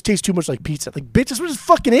 This tastes too much like pizza. Like, bitch, that's what it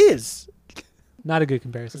fucking is. Not a good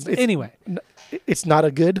comparison. Anyway. It's not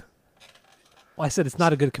a good? Well, I said it's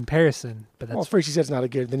not a good comparison. But that's first he said it's not a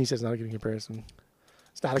good, then he says not a good comparison.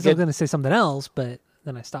 It's not a good. I was going to say something else, but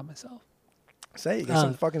then I stopped myself. Say it. You got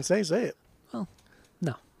something to fucking say it. Well,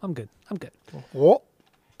 no. I'm good. What?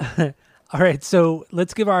 All right, so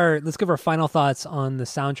let's give our final thoughts on the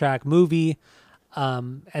soundtrack movie,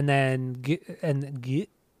 and then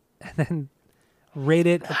rate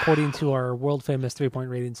it according to our world famous 3-point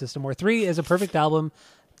rating system, where 3 is a perfect album,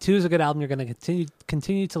 2 is a good album you're going to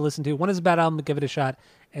continue to listen to, 1 is a bad album, give it a shot,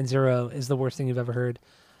 and 0 is the worst thing you've ever heard.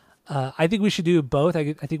 I think we should do both.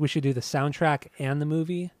 I think we should do the soundtrack and the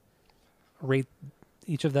movie. Rate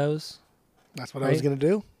each of those. That's what I was going to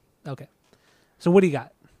do. Okay. So what do you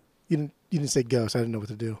got? You didn't say go, so I didn't know what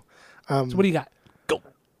to do. So what do you got? Go.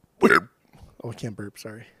 Burp. Oh, I can't burp.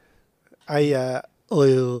 Sorry. Now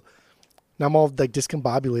I'm all like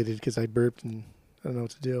discombobulated because I burped and I don't know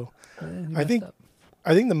what to do. I think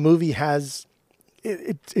the movie has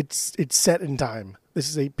it's set in time. This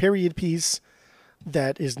is a period piece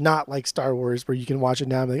that is not like Star Wars, where you can watch it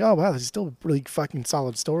now and be like, oh wow, this is still a really fucking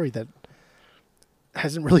solid story that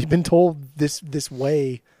hasn't really been told this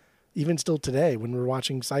way, even still today when we're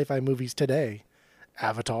watching sci-fi movies today.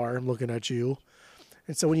 Avatar, I'm looking at you.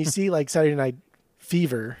 And so when you see like Saturday Night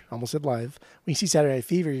Fever, almost said live, when you see Saturday Night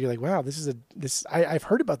Fever, you're like, wow, I've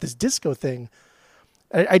heard about this disco thing.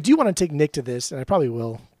 I do want to take Nick to this, and I probably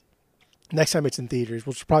will next time it's in theaters,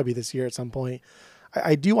 which will probably be this year at some point.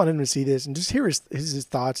 I do want him to see this and just hear his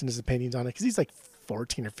thoughts and his opinions on it, because he's like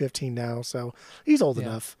 14 or 15 now, so he's old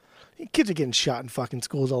enough. Kids are getting shot in fucking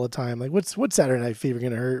schools all the time. Like, what's Saturday Night Fever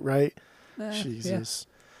gonna hurt, right? Jesus.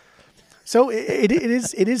 Yeah. So it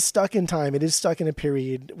is stuck in time. It is stuck in a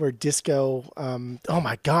period where disco. Oh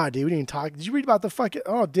my god, dude, we didn't even talk. Did you read about the fucking?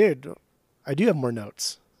 Oh, dude, I do have more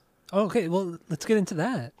notes. Oh, okay, well, let's get into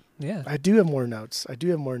that. Yeah, I do have more notes.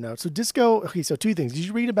 So disco. Okay, so two things. Did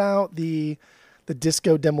you read about the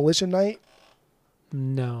disco demolition night?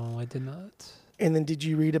 No, I did not. And then did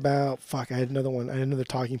you read about, I had another one. I had another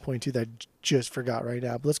talking point too that I just forgot right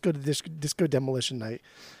now. But let's go to disco demolition night.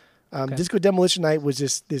 Okay. Disco demolition night was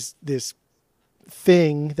just this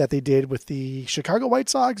thing that they did with the Chicago White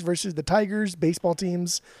Sox versus the Tigers baseball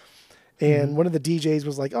teams. And one of the DJs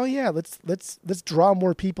was like, "Oh yeah, let's draw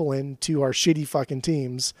more people into our shitty fucking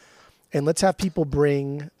teams, and let's have people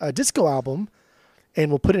bring a disco album,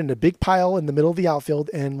 and we'll put it in a big pile in the middle of the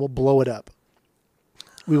outfield, and we'll blow it up.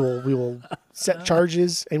 We will set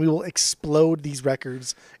charges, and we will explode these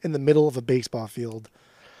records in the middle of a baseball field."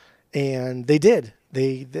 And they did.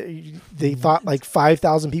 They thought like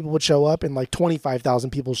 5,000 people would show up, and like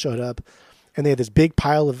 25,000 people showed up. And they had this big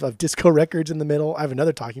pile of disco records in the middle. I have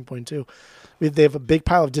another talking point too. They have a big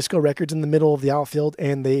pile of disco records in the middle of the outfield,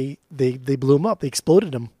 and they blew them up. They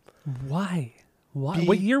exploded them. Why?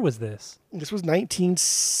 What year was this? This was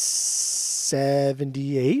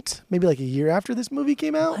 1978, maybe like a year after this movie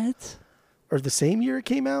came out. What? Or the same year it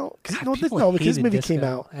came out? Because this movie came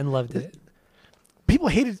out and loved it. People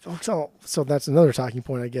hated. So that's another talking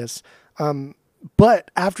point, I guess.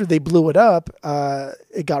 But after they blew it up,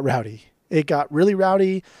 it got rowdy. It got really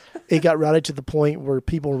rowdy. It got rowdy to the point where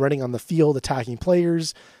people were running on the field attacking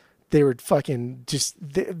players. They were fucking just...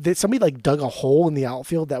 somebody like dug a hole in the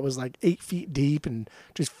outfield that was like 8 feet deep and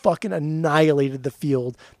just fucking annihilated the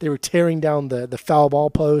field. They were tearing down the foul ball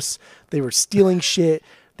posts. They were stealing shit.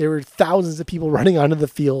 There were thousands of people running onto the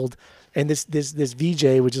field. And this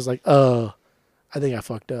VJ was just like, I think I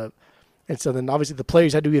fucked up. And so then obviously the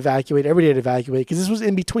players had to evacuate. Everybody had to evacuate because this was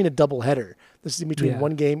in between a doubleheader. This is in between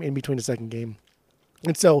one game, in between a second game.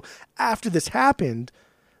 And so after this happened,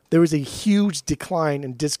 there was a huge decline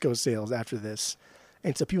in disco sales after this.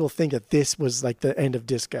 And so people think that this was like the end of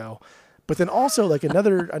disco. But then also like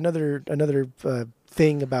another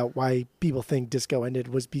thing about why people think disco ended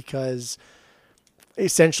was because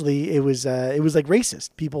essentially it was like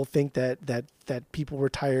racist. People think that people were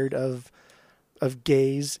tired of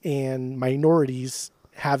gays and minorities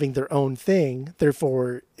having their own thing,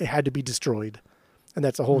 therefore it had to be destroyed. And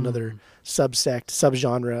that's a whole nother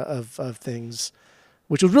subgenre of things,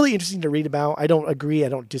 which was really interesting to read about. I don't agree. I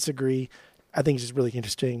don't disagree. I think it's just really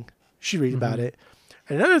interesting. You should read about it.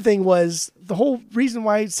 And another thing was the whole reason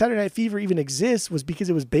why Saturday Night Fever even exists was because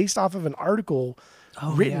it was based off of an article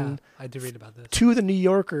written I did read about this. to the New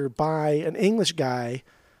Yorker by an English guy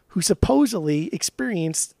who supposedly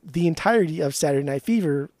experienced the entirety of Saturday Night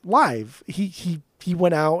Fever live. He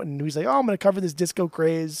went out and he was like, "Oh, I'm going to cover this disco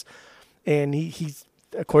craze." And he,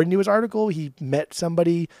 according to his article, he met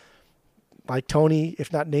somebody like Tony,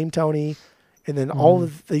 if not named Tony. And then all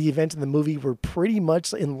of the events in the movie were pretty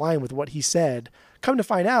much in line with what he said. Come to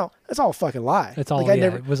find out, that's all a fucking lie. It's all,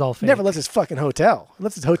 it was all fake. Never left his fucking hotel.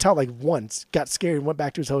 Left his hotel like once, got scared and went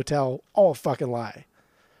back to his hotel. All a fucking lie.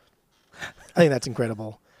 I think that's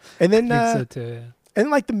incredible. And then, I think so too, yeah.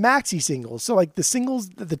 And like the maxi singles. So like the singles,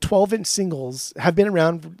 the 12-inch singles have been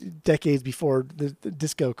around decades before the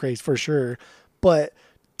disco craze for sure. But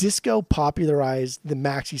disco popularized the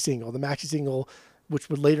maxi single. The maxi single, which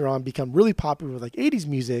would later on become really popular with like 80s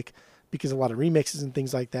music because of a lot of remixes and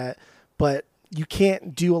things like that. But you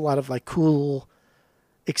can't do a lot of like cool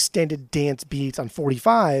extended dance beats on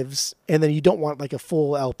 45s. And then you don't want like a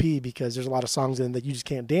full LP because there's a lot of songs in that you just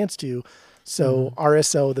can't dance to. So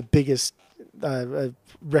RSO, the biggest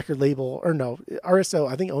record label, or no, RSO,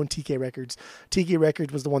 I think owned TK Records. TK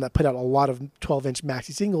Records was the one that put out a lot of 12-inch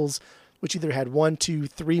maxi singles, which either had 1, 2,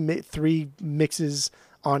 3 mixes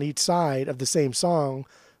on each side of the same song.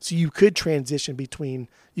 So you could transition between,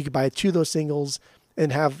 you could buy 2 of those singles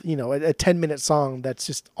and have, you know, a 10-minute song that's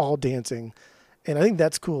just all dancing. And I think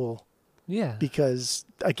that's cool. Yeah. Because,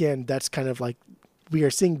 again, that's kind of like, we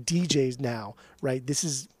are seeing DJs now, right? This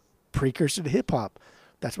is precursor to hip-hop.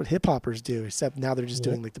 That's what hip-hoppers do, except now they're just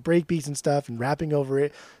doing like the break beats and stuff and rapping over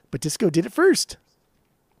it. But disco did it first.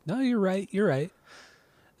 No, you're right.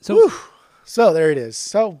 So, whew. So there it is.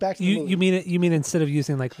 So back to the movie. You mean instead of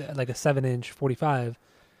using like a 7-inch 45,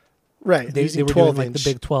 right? They were doing like the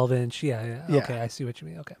big 12-inch. Yeah. Okay, I see what you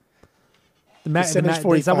mean. Okay. Percentage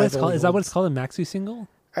is that what it's 45 called? Is that what it's holds. called? A maxi single?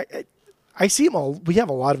 I see them all. We have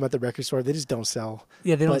a lot of them at the record store. They just don't sell.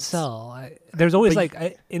 Yeah, they don't But- sell. There's always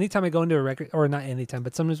but- anytime I go into a record, or not anytime,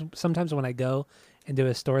 but sometimes when I go into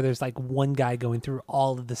a store, there's like one guy going through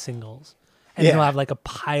all of the singles, and Yeah. he'll have like a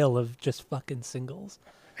pile of just fucking singles.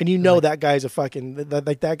 And that guy's a fucking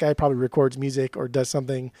that guy probably records music or does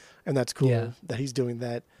something, and that's cool Yeah. that he's doing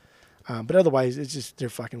that. But otherwise, it's just they're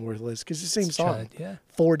fucking worthless because it's the same It's song, chud, yeah,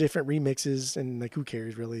 4 different remixes, and like who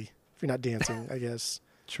cares really if you're not dancing, I guess.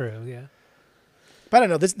 true, yeah. But I don't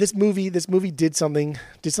know. This movie did something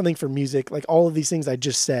for music. Like all of these things I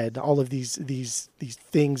just said, all of these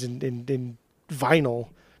things in vinyl,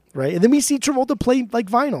 right? And then we see Travolta play like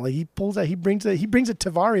vinyl. Like he brings a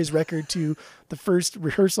Tavares record to the first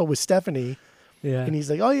rehearsal with Stephanie, Yeah, and he's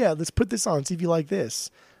like, "Oh yeah, let's put this on. See if you like this."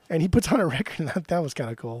 And he puts on a record, and that was kind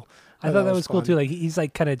of cool. I thought that was cool fun. too. Like he's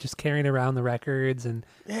like kind of just carrying around the records, and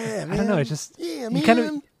Yeah, man. I don't know. It's just yeah, you man. kind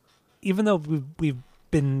of, even though we've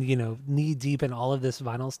been knee deep in all of this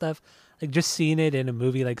vinyl stuff, like just seeing it in a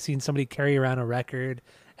movie, like seeing somebody carry around a record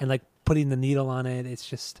and like putting the needle on it, it's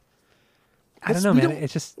just I don't know, man.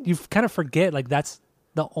 It's just you kind of forget like that's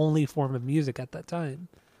the only form of music at that time.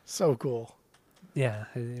 So cool. Yeah,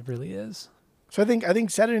 it really is. So I think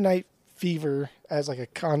Saturday Night Fever as like a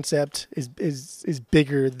concept is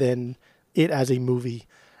bigger than it as a movie.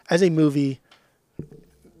 As a movie,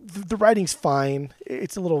 the writing's fine.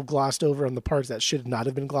 It's a little glossed over on the parts that should not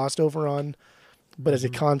have been glossed over on. But as a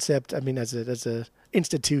concept, I mean, as a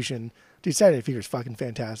institution, dude, Saturday Night Fever is fucking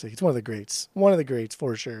fantastic. It's one of the greats. One of the greats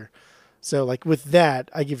for sure. So like with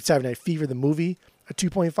that, I give Saturday Night Fever the movie a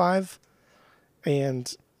 2.5,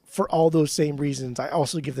 and for all those same reasons, I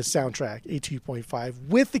also give the soundtrack a 2.5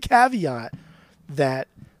 with the caveat that,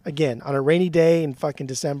 again, on a rainy day in fucking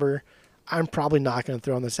December, I'm probably not going to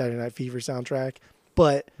throw on the Saturday Night Fever soundtrack.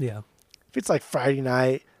 But Yeah, if it's like Friday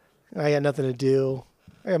night, and I got nothing to do,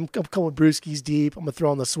 I'm a couple of brewskis deep, I'm going to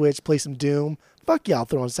throw on the Switch, play some Doom. Fuck yeah, I'll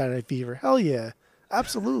throw on Saturday Night Fever. Hell yeah.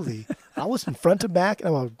 Absolutely. I'll listen front to back, and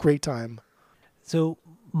I'll have a great time. So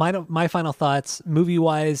my final thoughts, movie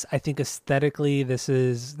wise, I think aesthetically this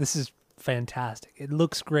is fantastic. It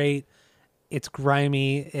looks great. It's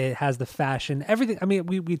grimy. It has the fashion, everything. I mean,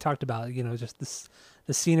 we talked about just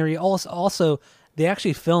the scenery. Also, they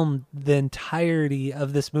actually filmed the entirety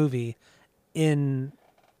of this movie in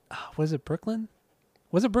was it Brooklyn?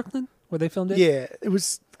 Was it Brooklyn where they filmed it? Yeah, it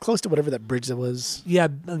was close to whatever that bridge that was. Yeah,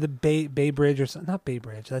 the Bay Bridge or something. Not Bay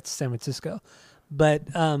Bridge. That's San Francisco. But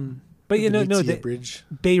The bridge.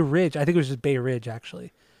 Bay Ridge. I think it was just Bay Ridge,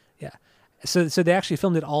 actually. Yeah. So they actually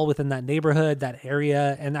filmed it all within that neighborhood, that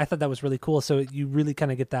area, and I thought that was really cool. So you really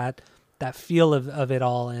kind of get that feel of it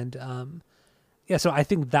all, and so I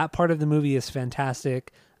think that part of the movie is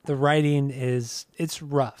fantastic. The writing it's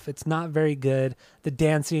rough. It's not very good. The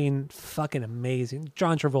dancing, fucking amazing.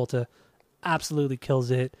 John Travolta absolutely kills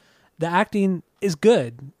it. The acting is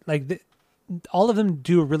good. Like all of them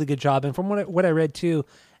do a really good job. And from what I read too,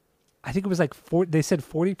 I think it was like they said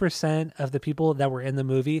 40% of the people that were in the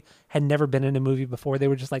movie had never been in a movie before. They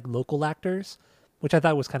were just like local actors, which I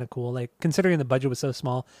thought was kind of cool. Like considering the budget was so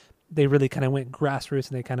small, they really kind of went grassroots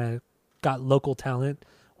and they kind of got local talent,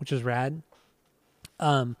 which is rad.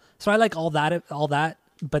 So I like all that,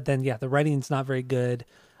 but then the writing's not very good.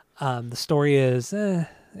 The story is,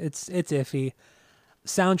 it's iffy.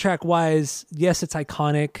 Soundtrack wise, yes, it's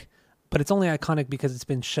iconic, but it's only iconic because it's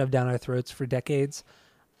been shoved down our throats for decades.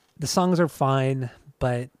 The songs are fine,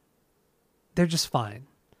 but they're just fine.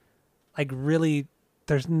 Like really,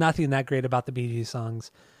 there's nothing that great about the Bee Gees songs.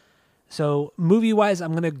 So movie wise,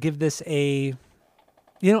 I'm going to give this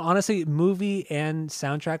honestly, movie and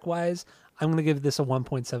soundtrack wise, I'm going to give this a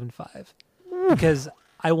 1.75 because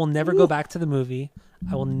I will never go back to the movie.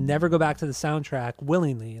 I will never go back to the soundtrack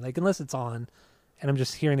willingly, like unless it's on and I'm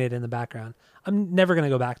just hearing it in the background. I'm never going to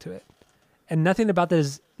go back to it. And nothing about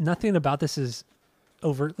this is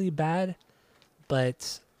overtly bad,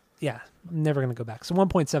 but yeah, I'm never going to go back. So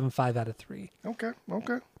 1.75 out of 3. Okay.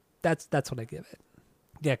 That's what I give it.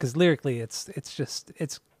 Yeah, because lyrically, it's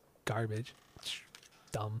garbage. It's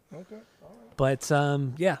dumb. Okay. But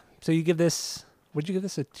so you give this? Would you give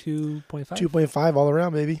this a 2.5? 2.5 all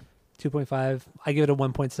around, baby. 2.5. I give it a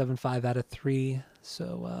 1.75 out of 3.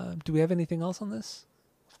 So do we have anything else on this?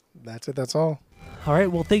 That's it. That's all. All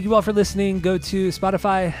right. Well, thank you all for listening. Go to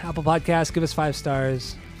Spotify, Apple Podcasts. Give us 5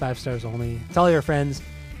 stars. 5 stars only. Tell your friends.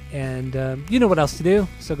 And you know what else to do.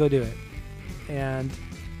 So go do it. And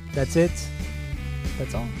that's it.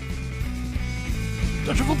 That's all.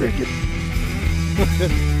 Don't you forget it.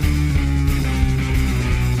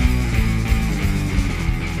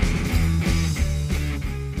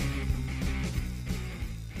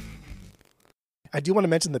 I do want to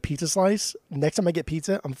mention the pizza slice. Next time I get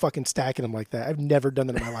pizza, I'm fucking stacking them like that. I've never done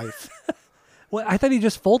that in my life. Well, I thought he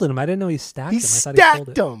just folded them. I didn't know he stacked He them. I thought stacked he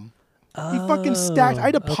folded them. He fucking stacked. I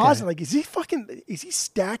had to pause okay. it. Like, is he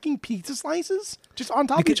stacking pizza slices just on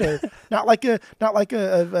top of each other? Not like a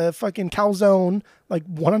fucking calzone, like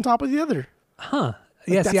one on top of the other. Huh.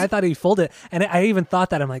 Yeah, see, I thought he folded it. And I even thought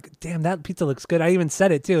that. I'm like, damn, that pizza looks good. I even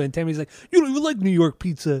said it, too. And Tammy's like, you don't even like New York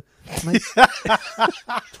pizza. I'm like,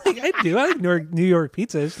 I do. I like New York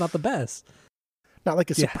pizza. It's not the best. Not like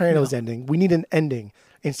a Sopranos ending. We need an ending.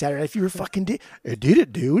 In Saturday Night Fever fucking did. It did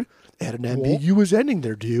it, dude. It had an ambiguous ending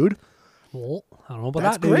there, dude. Well, I don't know about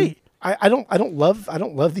That's that, dude. great. I don't love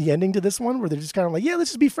the ending to this one where they're just kind of like, yeah,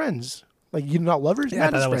 let's just be friends. Like, you're not lovers, Yeah,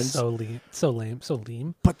 not just that friends. was so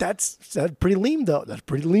lame. But that's pretty lame though. That's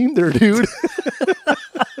pretty lame there, dude.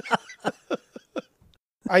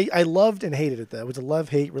 I loved and hated it though. It was a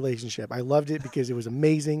love-hate relationship. I loved it because it was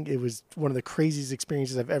amazing. It was one of the craziest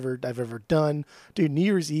experiences I've ever done. Dude, New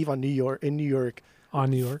Year's Eve in New York. On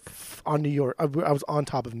New York. I was on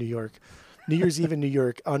top of New York. New Year's Eve in New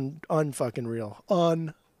York, unfucking real.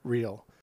 Unreal.